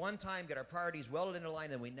be one time, get our priorities welded into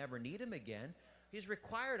line, and we never need him again. He's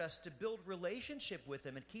required us to build relationship with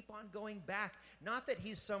him and keep on going back. Not that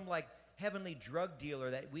he's some like heavenly drug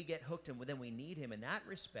dealer that we get hooked and then we need him in that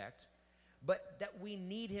respect, but that we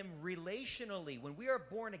need him relationally. When we are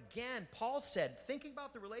born again, Paul said, thinking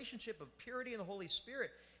about the relationship of purity and the Holy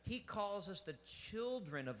Spirit, he calls us the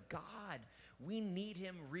children of God. We need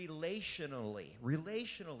him relationally.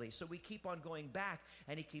 So we keep on going back,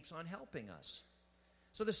 and he keeps on helping us.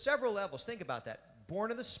 So there's several levels. Think about that.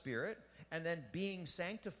 Born of the Spirit, and then being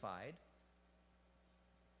sanctified.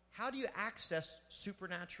 How do you access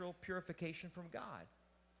supernatural purification from God?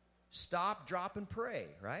 Stop, drop, and pray,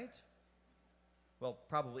 right? Well,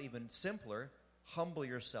 probably even simpler, humble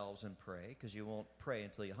yourselves and pray, because you won't pray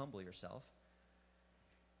until you humble yourself.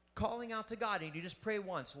 Calling out to God, and you just pray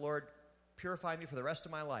once, Lord, purify me for the rest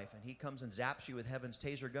of my life. And he comes and zaps you with heaven's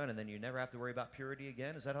taser gun, and then you never have to worry about purity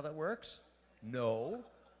again. Is that how that works? No.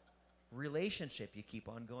 Relationship, you keep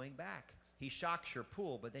on going back. He shocks your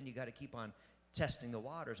pool, but then you got to keep on testing the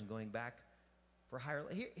waters and going back for higher.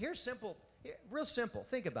 Here's real simple.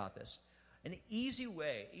 Think about this. An easy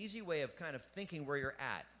way of kind of thinking where you're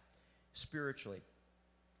at spiritually.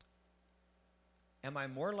 Am I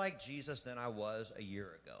more like Jesus than I was a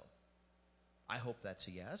year ago? I hope that's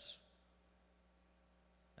a yes.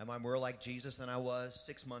 Am I more like Jesus than I was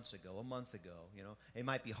 6 months ago, a month ago? You know, it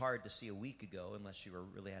might be hard to see a week ago unless you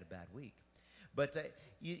really had a bad week. But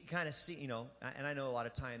you kind of see, you know, and I know a lot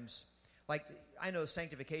of times, like I know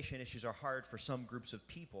sanctification issues are hard for some groups of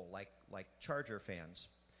people, like Charger fans.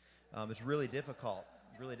 It's really difficult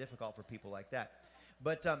for people like that.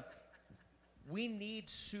 But we need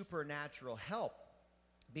supernatural help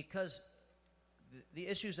because the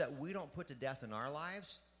issues that we don't put to death in our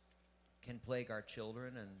lives can plague our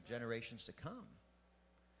children and generations to come.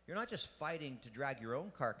 You're not just fighting to drag your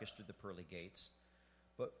own carcass through the pearly gates,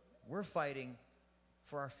 but we're fighting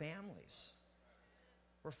for our families.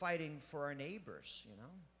 We're fighting for our neighbors, you know,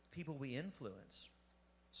 people we influence.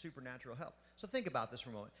 Supernatural help. So think about this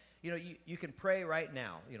for a moment. You know, you can pray right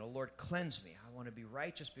now, you know, Lord, cleanse me. I want to be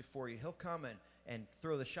righteous before you. He'll come and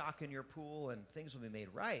throw the shock in your pool and things will be made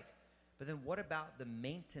right. But then what about the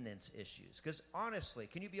maintenance issues? Because honestly,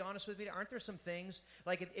 can you be honest with me? Aren't there some things,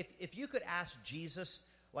 like if you could ask Jesus,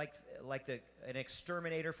 like an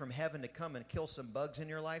exterminator from heaven to come and kill some bugs in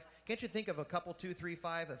your life, can't you think of a couple, 2, 3,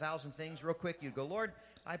 5, 1,000 things real quick? You'd go, Lord,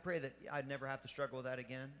 I pray that I'd never have to struggle with that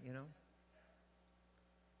again, you know?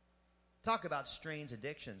 Talk about strange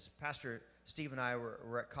addictions. Pastor Steve and I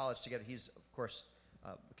were at college together. He's, of course,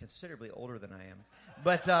 considerably older than I am.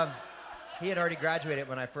 But he had already graduated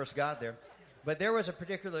when I first got there. But there was a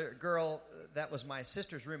particular girl that was my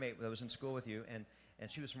sister's roommate that was in school with you, and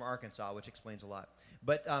she was from Arkansas, which explains a lot.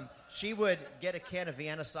 But she would get a can of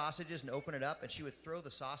Vienna sausages and open it up, and she would throw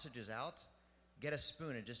the sausages out, get a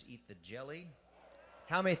spoon, and just eat the jelly.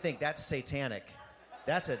 How many think that's satanic?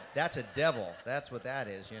 That's a devil. That's what that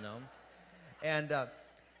is, you know. And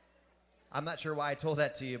I'm not sure why I told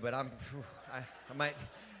that to you, but I might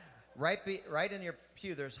right in your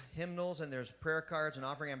pew. There's hymnals and there's prayer cards and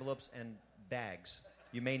offering envelopes and bags.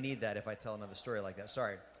 You may need that if I tell another story like that.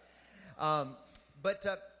 Sorry, but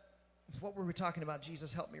what were we talking about?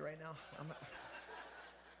 Jesus, help me right now.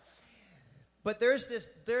 But there's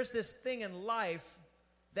this thing in life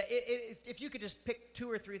that if you could just pick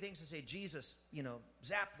 2 or 3 things and say, Jesus, you know,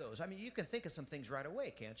 zap those. I mean, you can think of some things right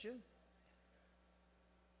away, can't you?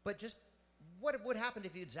 But just what would happen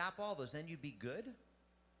if you'd zap all those? Then you'd be good?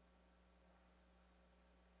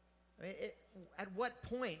 I mean, at what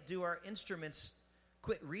point do our instruments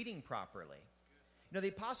quit reading properly? You know, the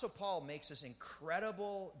Apostle Paul makes this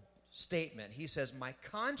incredible statement. He says, my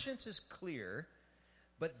conscience is clear,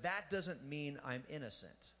 but that doesn't mean I'm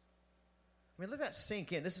innocent. I mean, let that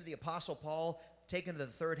sink in. This is the Apostle Paul taken to the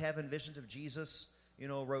third heaven, visions of Jesus, you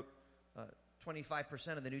know, wrote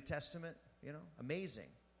 25% of the New Testament, you know, amazing.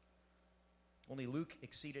 Only Luke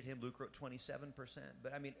exceeded him. Luke wrote 27%.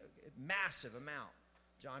 But, I mean, a massive amount.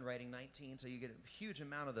 John writing 19, so you get a huge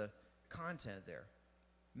amount of the content there.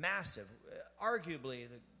 Massive. Arguably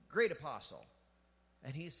the great apostle.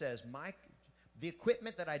 And he says, the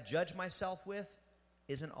equipment that I judge myself with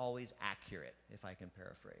isn't always accurate, if I can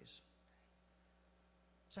paraphrase.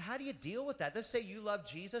 So how do you deal with that? Let's say you love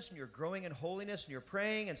Jesus and you're growing in holiness and you're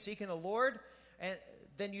praying and seeking the Lord, and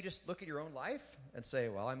then you just look at your own life and say,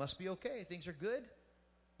 well, I must be okay. Things are good.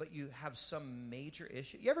 But you have some major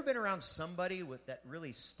issue. You ever been around somebody that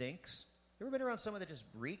really stinks? You ever been around someone that just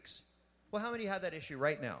reeks? Well, how many of you have that issue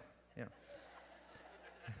right now? Yeah.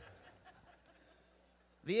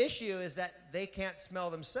 The issue is that they can't smell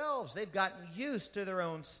themselves. They've gotten used to their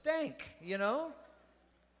own stank, you know?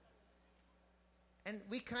 And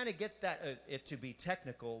we kind of get that, to be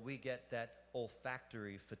technical, we get that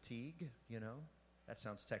olfactory fatigue, you know? That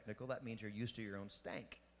sounds technical. That means you're used to your own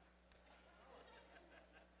stank.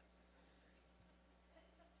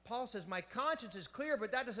 Paul says, my conscience is clear,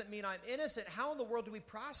 but that doesn't mean I'm innocent. How in the world do we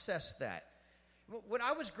process that? When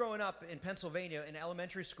I was growing up in Pennsylvania in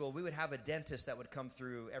elementary school, we would have a dentist that would come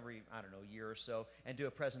through every, year or so and do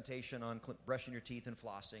a presentation on brushing your teeth and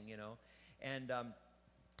flossing, you know.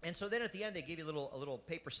 And so then at the end, they gave you a little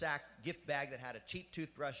paper sack gift bag that had a cheap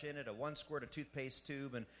toothbrush in it, a 1 squirt of toothpaste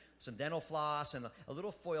tube, and some dental floss, and a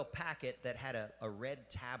little foil packet that had a red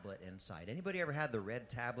tablet inside. Anybody ever had the red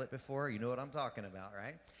tablet before? You know what I'm talking about,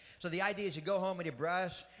 right? So the idea is you go home and you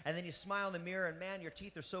brush, and then you smile in the mirror, and man, your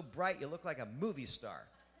teeth are so bright you look like a movie star.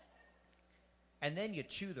 And then you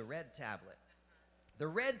chew the red tablet. The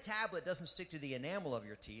red tablet doesn't stick to the enamel of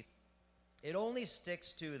your teeth. It only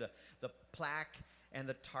sticks to the plaque and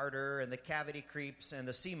the tartar and the cavity creeps and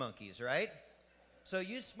the sea monkeys, right? So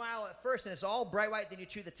you smile at first, and it's all bright white. Then you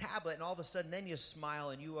chew the tablet, and all of a sudden, then you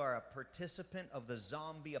smile, and you are a participant of the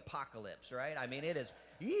zombie apocalypse, right? I mean, it is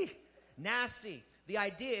nasty. The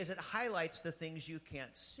idea is it highlights the things you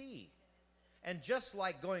can't see. And just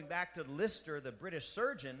like going back to Lister, the British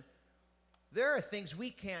surgeon, there are things we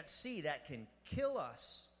can't see that can kill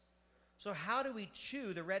us. So how do we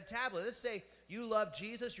chew the red tablet? Let's say you love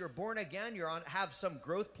Jesus, you're born again, have some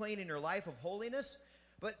growth plane in your life of holiness,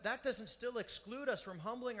 but that doesn't still exclude us from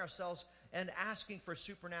humbling ourselves and asking for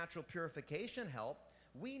supernatural purification help.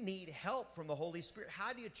 We need help from the Holy Spirit.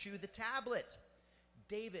 How do you chew the tablet?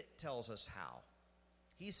 David tells us how.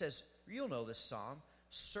 He says, you'll know this psalm,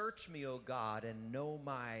 search me, O God, and know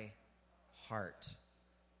my heart.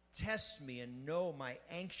 Test me and know my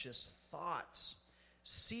anxious thoughts.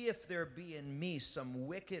 See if there be in me some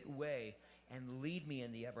wicked way, and lead me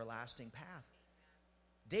in the everlasting path.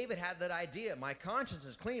 David had that idea. My conscience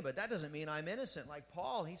is clean, but that doesn't mean I'm innocent. Like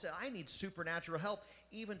Paul, he said, I need supernatural help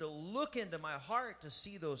even to look into my heart to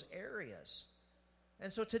see those areas.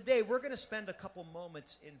 And so today we're going to spend a couple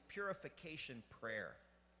moments in purification prayer.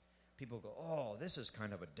 People go, oh, this is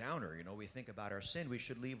kind of a downer. We think about our sin. We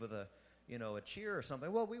should leave with a cheer or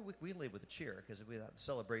something. Well, we leave with a cheer because we have a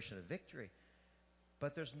celebration of victory.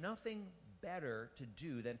 But there's nothing better to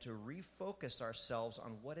do than to refocus ourselves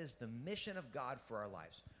on what is the mission of God for our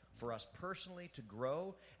lives, for us personally to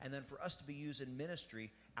grow, and then for us to be used in ministry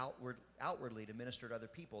outwardly to minister to other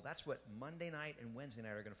people. That's what Monday night and Wednesday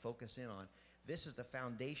night are going to focus in on. This is the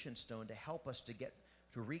foundation stone to help us to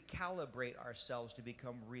recalibrate ourselves to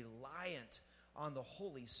become reliant on the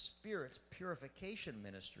Holy Spirit's purification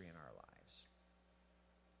ministry in our lives.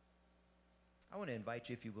 I want to invite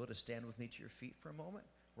you, if you will, to stand with me to your feet for a moment.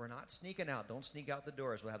 We're not sneaking out. Don't sneak out the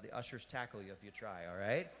doors. We'll have the ushers tackle you if you try, all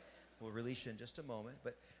right? We'll release you in just a moment.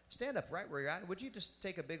 But stand up right where you're at. Would you just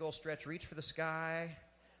take a big old stretch, reach for the sky,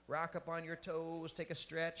 rock up on your toes, take a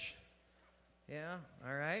stretch? Yeah,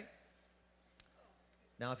 all right?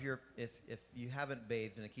 Now, if you haven't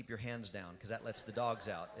bathed, then keep your hands down because that lets the dogs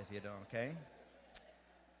out if you don't, okay?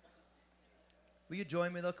 Will you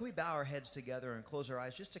join me, though? Can we bow our heads together and close our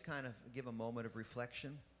eyes just to kind of give a moment of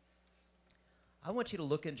reflection? I want you to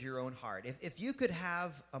look into your own heart. If you could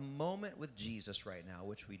have a moment with Jesus right now,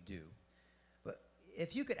 which we do, but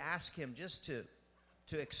if you could ask him just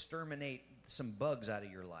to exterminate some bugs out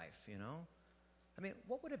of your life, I mean,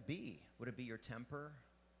 what would it be? Would it be your temper?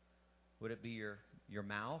 Would it be your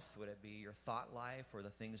mouth? Would it be your thought life or the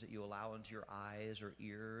things that you allow into your eyes or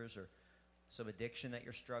ears or some addiction that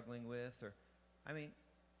you're struggling with? Or, I mean,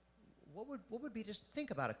 what would be, just think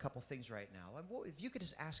about a couple things right now. If you could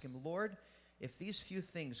just ask him, Lord, if these few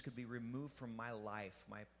things could be removed from my life,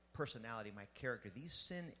 my personality, my character, these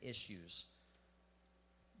sin issues,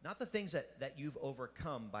 not the things that you've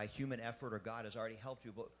overcome by human effort or God has already helped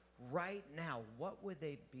you, but right now, what would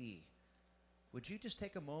they be? Would you just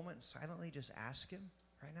take a moment and silently just ask him?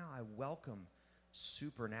 Right now, I welcome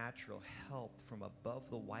supernatural help from above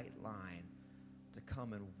the white line to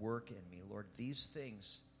come and work in me. Lord, these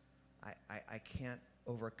things I can't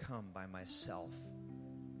overcome by myself.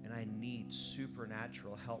 And I need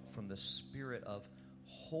supernatural help from the Spirit of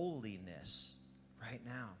holiness right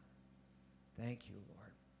now. Thank you,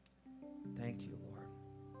 Lord. Thank you, Lord.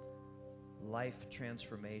 Life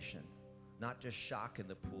transformation. Not just shock in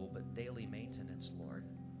the pool, but daily maintenance, Lord.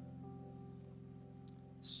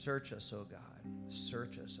 Search us, O God.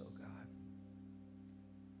 Search us, O God.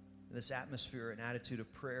 In this atmosphere and attitude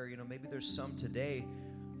of prayer, maybe there's some today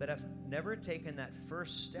that have never taken that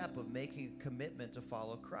first step of making a commitment to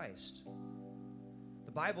follow Christ.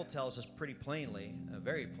 The Bible tells us pretty plainly,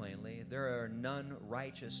 very plainly, there are none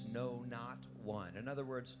righteous, no, not one. In other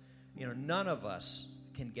words, none of us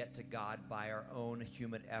can get to God by our own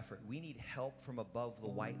human effort. We need help from above the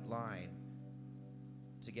white line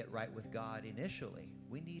to get right with God initially.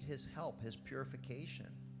 We need his help, his purification.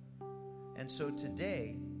 And so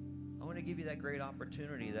today, I want to give you that great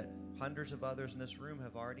opportunity that hundreds of others in this room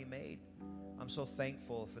have already made. I'm so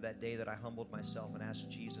thankful for that day that I humbled myself and asked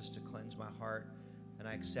Jesus to cleanse my heart, and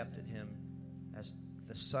I accepted him as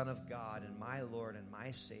the Son of God and my Lord and my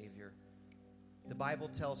Savior. The Bible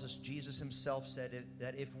tells us, Jesus himself said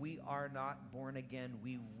that if we are not born again,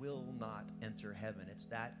 we will not enter heaven. It's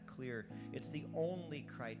that clear. It's the only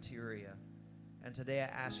criteria. And today I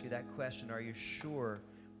ask you that question. Are you sure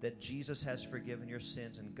that Jesus has forgiven your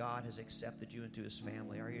sins and God has accepted you into his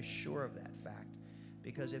family? Are you sure of that fact?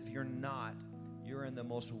 Because if you're not, you're in the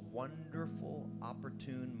most wonderful,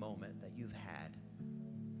 opportune moment that you've had.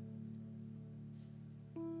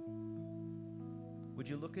 Would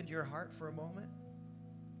you look into your heart for a moment?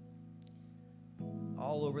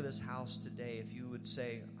 All over this house today, if you would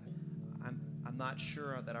say, I'm not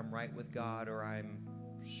sure that I'm right with God, or I'm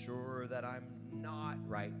sure that I'm not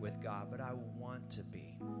right with God, but I want to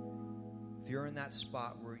be. If you're in that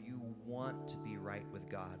spot where you want to be right with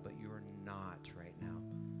God, but you're not, not right now,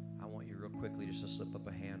 I want you real quickly just to slip up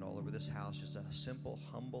a hand all over this house. Just a simple,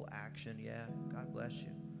 humble action. Yeah, God bless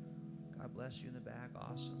you. God bless you in the back.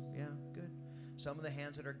 Awesome. Yeah, good. Some of the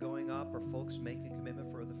hands that are going up are folks making a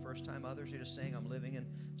commitment for the first time. Others are just saying, I'm living in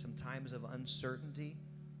some times of uncertainty.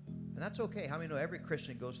 And that's okay. How many know every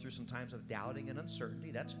Christian goes through some times of doubting and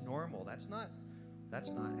uncertainty? That's normal. That's not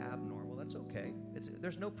abnormal. That's okay.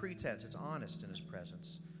 There's no pretense. It's honest in His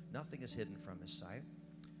presence. Nothing is hidden from His sight.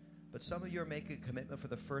 But some of you are making a commitment for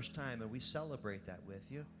the first time, and we celebrate that with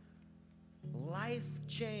you. Life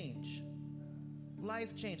change.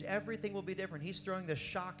 Life change. Everything will be different. He's throwing the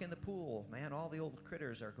shock in the pool. Man, all the old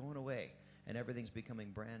critters are going away, and everything's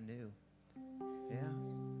becoming brand new. Yeah.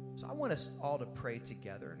 So I want us all to pray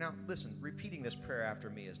together. Now, listen, repeating this prayer after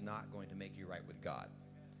me is not going to make you right with God.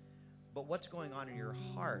 But what's going on in your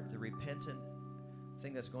heart, the repentant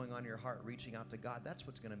thing that's going on in your heart, reaching out to God, that's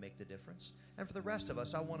what's going to make the difference. And for the rest of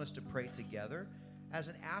us, I want us to pray together as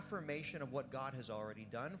an affirmation of what God has already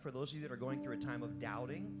done. For those of you that are going through a time of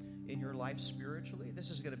doubting in your life spiritually, this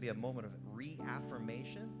is going to be a moment of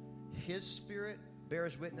reaffirmation. His Spirit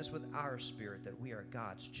bears witness with our spirit that we are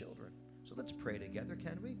God's children. So let's pray together,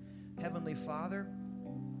 can we? Heavenly Father,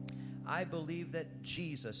 I believe that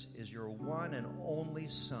Jesus is your one and only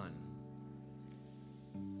Son.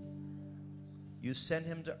 You sent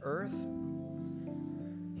Him to earth.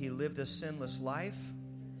 He lived a sinless life.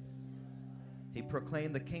 He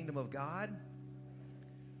proclaimed the kingdom of God.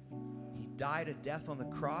 He died a death on the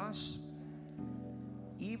cross,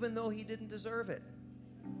 even though He didn't deserve it.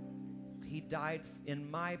 He died in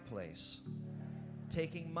my place,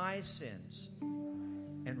 taking my sins,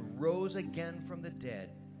 and rose again from the dead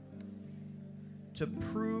to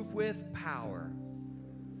prove with power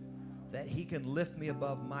that He can lift me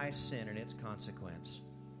above my sin and its consequence.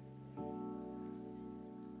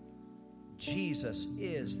 Jesus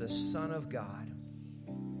is the Son of God,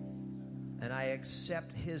 and I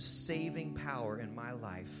accept His saving power in my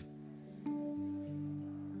life.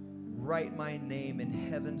 Write my name in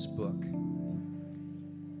heaven's book,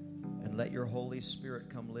 and let your Holy Spirit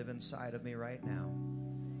come live inside of me right now.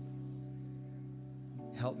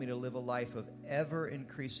 Help me to live a life of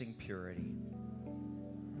ever-increasing purity.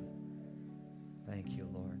 Thank you,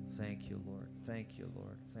 Lord. Thank you, Lord. Thank you,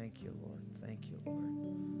 Lord. Thank you, Lord. Thank you,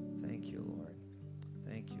 Lord. Thank you, Lord.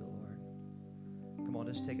 Thank you, Lord. Come on,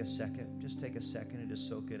 just take a second. Just take a second and just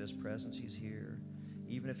soak in His presence. He's here.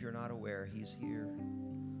 Even if you're not aware, He's here.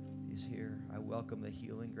 He's here. I welcome the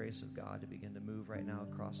healing grace of God to begin to move right now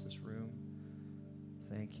across this room.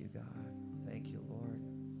 Thank you, God. Thank you, Lord.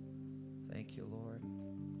 Thank you, Lord.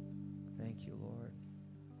 Thank you, Lord.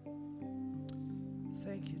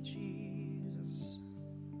 Thank you, Jesus.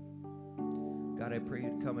 God, I pray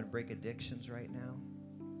You'd come and break addictions right now.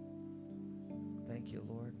 Thank you,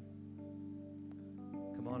 Lord.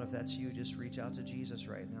 Come on, if that's you, just reach out to Jesus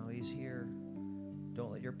right now. He's here.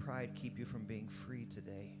 Don't let your pride keep you from being free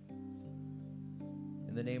today.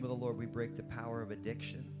 In the name of the Lord, we break the power of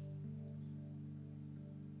addiction.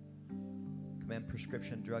 Command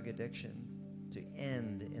prescription drug addiction to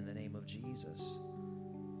end in the name of Jesus.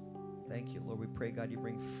 Thank you, Lord. We pray, God, You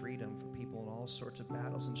bring freedom for people in all sorts of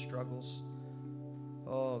battles and struggles.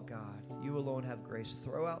 Oh, God, You alone have grace.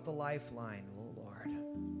 Throw out the lifeline, oh, Lord.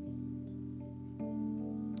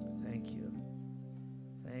 Thank you.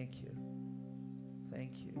 Thank you.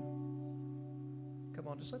 Thank you. Come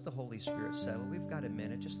on, just let the Holy Spirit settle. We've got a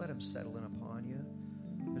minute. Just let Him settle in upon you.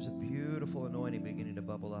 There's a beautiful anointing beginning to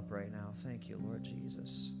bubble up right now. Thank you, Lord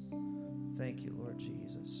Jesus. Thank you, Lord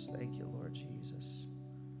Jesus. Thank you, Lord Jesus.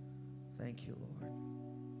 Thank you, Lord.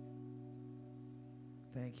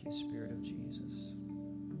 Thank you, Spirit of Jesus.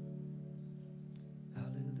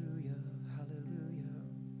 Hallelujah, hallelujah.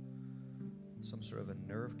 Some sort of a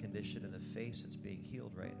nerve condition in the face that's being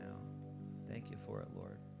healed right now. Thank you for it,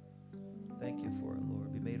 Lord. Thank you for it,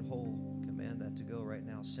 Lord. Be made whole. Command that to go right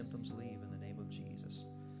now. Symptoms leave in the name of Jesus.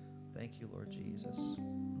 Thank you, Lord Jesus.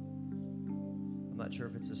 I'm not sure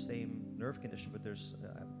if it's the same nerve condition, but there's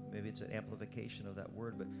maybe it's an amplification of that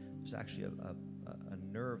word, but there's actually a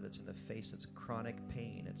nerve that's in the face that's chronic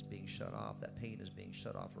pain. It's being shut off. That pain is being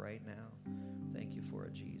shut off right now. Thank you for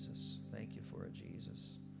it, Jesus. Thank you for it,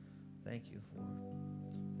 Jesus. Thank you for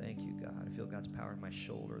it. Thank you, God. I feel God's power in my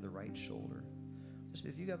shoulder, the right shoulder. Just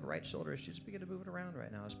if you have a right shoulder issue, just begin to move it around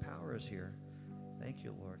right now. His power is here. Thank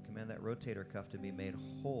you, Lord. Command that rotator cuff to be made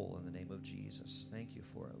whole in the name of Jesus. Thank you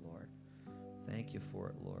for it, Lord. Thank you for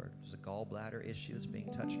it, Lord. There's a gallbladder issue that's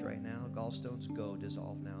being touched right now. Gallstones go,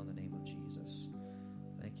 dissolve now in the name of Jesus.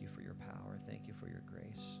 Thank you for your power. Thank you for your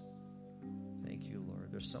grace. Thank you,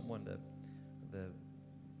 Lord. There's someone, the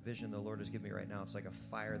vision the Lord has given me right now. It's like a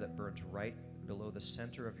fire that burns right below the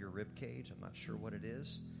center of your rib cage. I'm not sure what it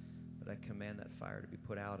is, but I command that fire to be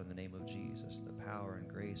put out in the name of Jesus, and the power and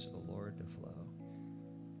grace of the Lord to flow.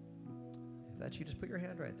 If that's you, just put your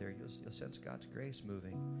hand right there. You'll sense God's grace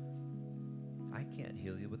moving. I can't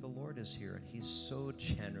heal you, but the Lord is here, and He's so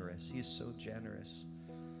generous. He's so generous.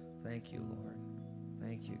 Thank you, Lord.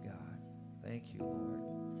 Thank you, God. Thank you, Lord.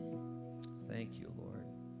 Thank you, Lord.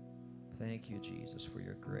 Thank you, Jesus, for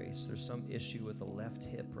your grace. There's some issue with the left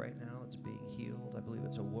hip right now. It's being healed. I believe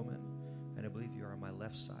it's a woman, and I believe you're on my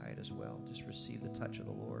left side as well. Just receive the touch of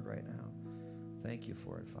the Lord right now. Thank you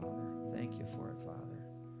for it, Father. Thank you for it, Father.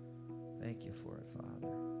 Thank you for it,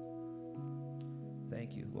 Father.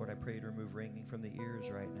 Thank you. Lord, I pray you to remove ringing from the ears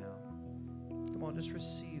right now. Come on, just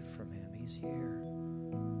receive from Him. He's here.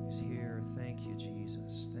 He's here. Thank you,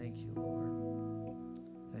 Jesus. Thank you, Lord.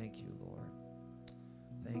 Thank you, Lord.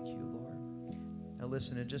 Thank you, Lord. Now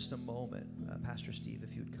listen, in just a moment, Pastor Steve,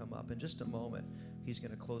 if you'd come up, in just a moment, he's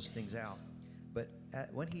going to close things out. But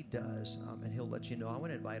when he does, and he'll let you know, I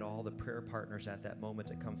want to invite all the prayer partners at that moment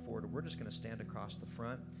to come forward. We're just going to stand across the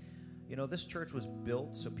front. You know, this church was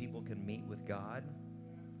built so people can meet with God.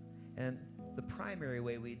 And the primary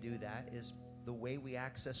way we do that is the way we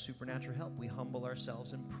access supernatural help. We humble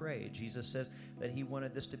ourselves and pray. Jesus says that He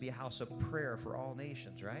wanted this to be a house of prayer for all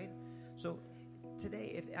nations, right? So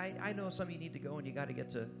today, if I know some of you need to go and you got to get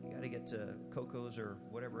to Coco's or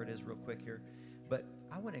whatever it is real quick here, but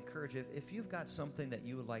I want to encourage you, if you've got something that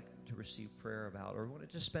you would like to receive prayer about, or want to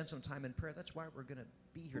just spend some time in prayer, that's why we're going to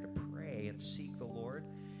be here to pray and seek the Lord.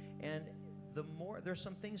 And there's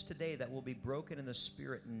some things today that will be broken in the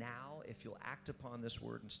Spirit now if you'll act upon this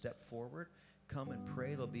word and step forward. Come and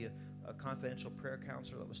pray. There'll be a confidential prayer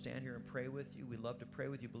counselor that will stand here and pray with you. We'd love to pray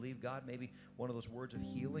with you. Believe God. Maybe one of those words of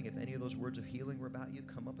healing. If any of those words of healing were about you,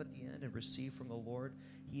 come up at the end and receive from the Lord.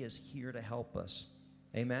 He is here to help us.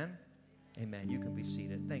 Amen? Amen. You can be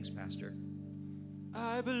seated. Thanks, Pastor.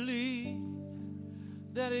 I believe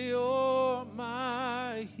that you're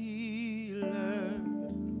my healer.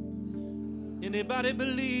 Anybody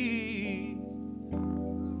believe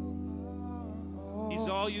He's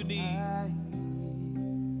all you need?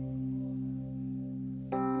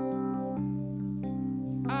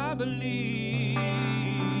 I believe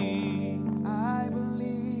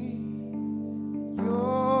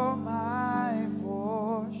you're my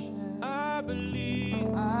portion. I believe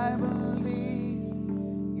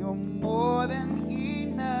you're more than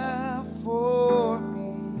enough for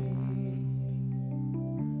me.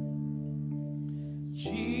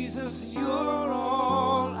 Jesus, you're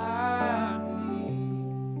all I need.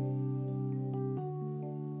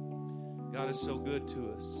 God is so good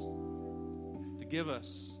to us, to give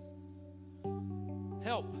us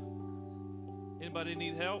help. Anybody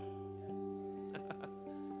need help?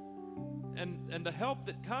 and the help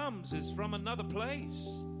that comes is from another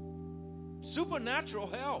place. Supernatural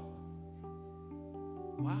help.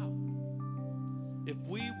 Wow. If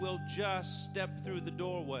we will just step through the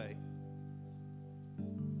doorway,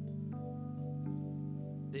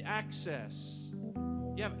 the access,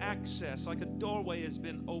 you have access, like a doorway has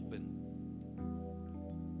been opened.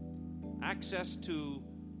 Access to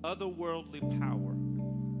otherworldly power.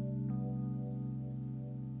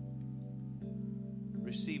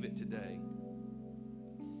 Receive it today.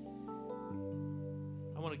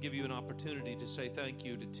 I want to give you an opportunity to say thank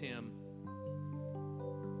you to Tim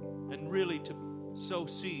and really to sow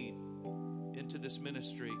seed into this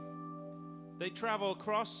ministry. They travel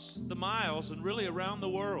across the miles and really around the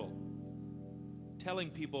world telling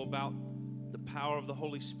people about the power of the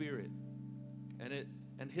Holy Spirit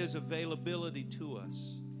and His availability to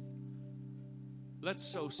us. Let's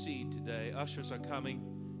sow seed today. Ushers are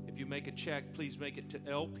coming. If you make a check, please make it to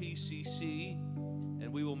LPCC,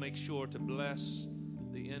 and we will make sure to bless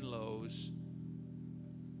the in-laws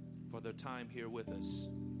for their time here with us.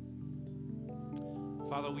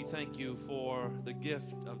 Father, we thank you for the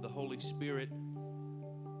gift of the Holy Spirit.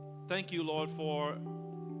 Thank you, Lord, for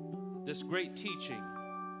this great teaching.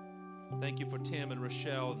 Thank you for Tim and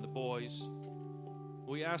Rochelle and the boys.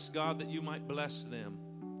 We ask, God, that you might bless them.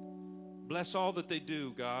 Bless all that they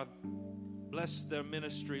do, God. Bless their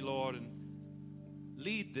ministry, Lord, and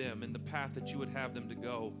lead them in the path that you would have them to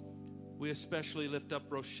go. We especially lift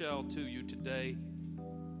up Rochelle to you today.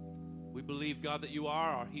 We believe, God, that you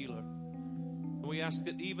are our healer. And we ask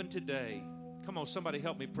that even today, come on, somebody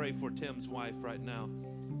help me pray for Tim's wife right now.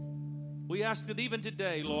 We ask that even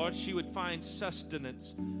today, Lord, she would find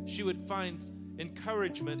sustenance. She would find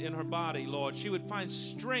encouragement in her body, Lord. She would find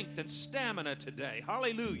strength and stamina today.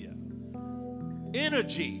 Hallelujah.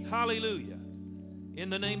 Energy. Hallelujah. In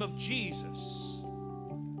the name of Jesus.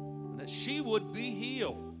 that she would be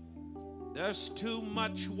healed. There's too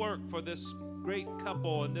much work for this great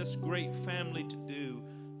couple and this great family to do,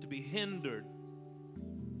 to be hindered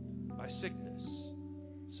by sickness.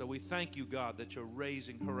 So we thank you, God, that you're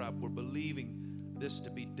raising her up. We're believing this to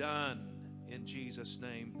be done in Jesus'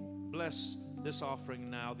 name. Bless this offering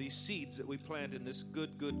now, these seeds that we plant in this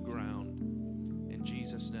good ground, in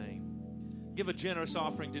Jesus' name. Give a generous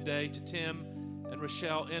offering today to Tim and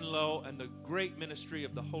Rochelle Enlow and the great ministry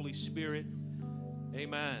of the Holy Spirit.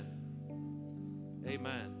 Amen.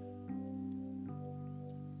 Amen.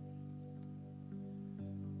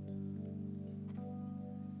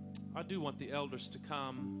 I do want the elders to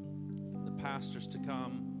come, the pastors to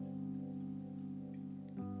come.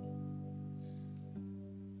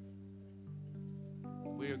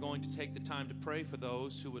 We are going to take the time to pray for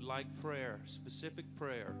those who would like prayer, specific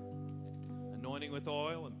prayer, anointing with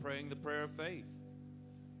oil and praying the prayer of faith.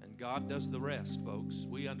 And God does the rest, folks.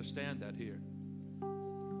 We understand that here.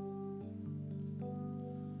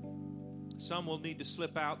 Some will need to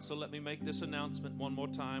slip out, so let me make this announcement one more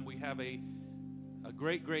time. We have a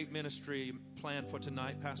great ministry planned for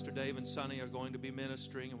tonight. Pastor Dave and Sonny are going to be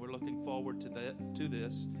ministering, and we're looking forward to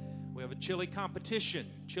this. We have a chili competition,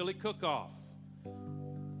 chili cook-off.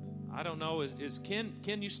 I don't know, is Ken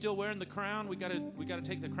you still wearing the crown? We gotta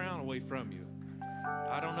take the crown away from you.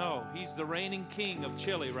 I don't know. He's the reigning king of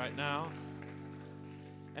chili right now.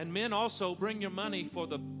 And men, also bring your money for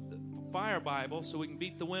the fire Bible so we can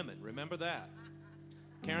beat the women. Remember that.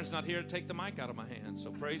 Karen's not here to take the mic out of my hand,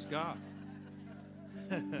 so praise God.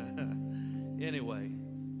 Anyway,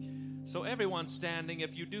 so everyone standing,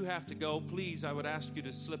 if you do have to go, please, I would ask you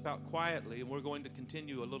to slip out quietly, and we're going to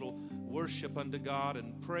continue a little worship unto God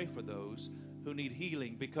and pray for those who need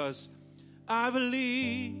healing, because I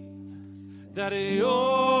believe that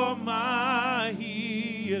you're my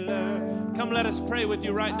healer. Come, let us pray with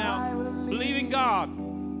you right now, believing God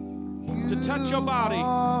to touch your body,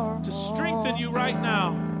 to strengthen you right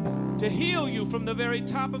now, to heal you from the very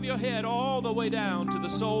top of your head all the way down to the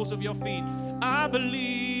soles of your feet. I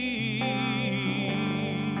believe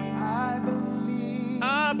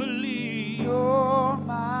you're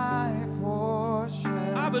my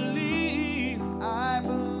portion. I believe